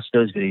 watch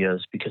those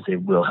videos because they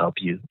will help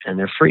you, and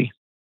they're free.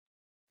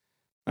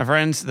 My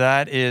friends,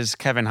 that is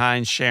Kevin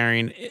Hines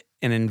sharing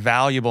an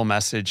invaluable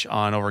message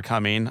on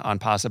overcoming, on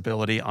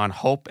possibility, on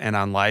hope, and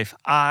on life.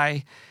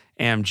 I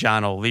am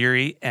John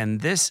O'Leary, and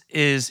this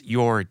is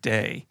your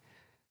day.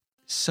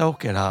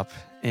 Soak it up,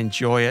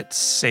 enjoy it,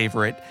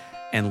 savor it,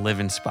 and live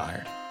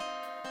inspired.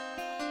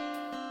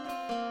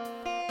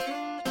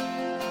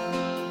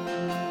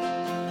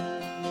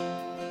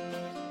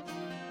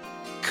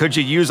 Could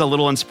you use a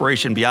little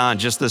inspiration beyond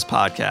just this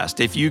podcast?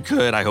 If you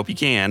could, I hope you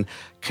can,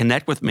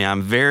 connect with me.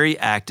 I'm very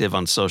active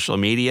on social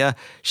media,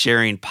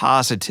 sharing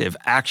positive,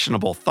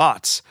 actionable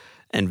thoughts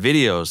and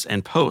videos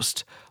and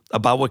posts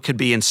about what could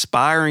be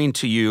inspiring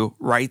to you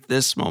right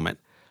this moment.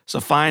 So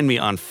find me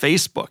on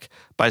Facebook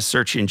by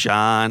searching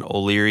John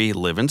O'Leary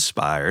Live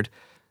Inspired.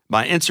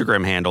 My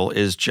Instagram handle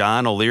is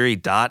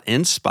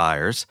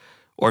johnoleary.inspires.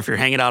 Or if you're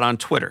hanging out on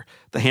Twitter,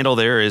 the handle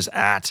there is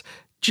at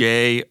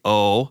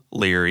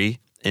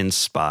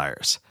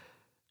JOLearyInspires.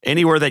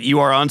 Anywhere that you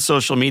are on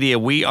social media,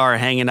 we are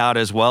hanging out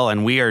as well,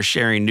 and we are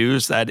sharing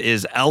news that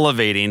is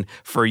elevating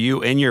for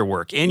you in your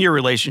work, in your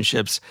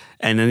relationships,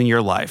 and in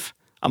your life.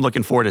 I'm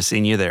looking forward to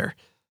seeing you there.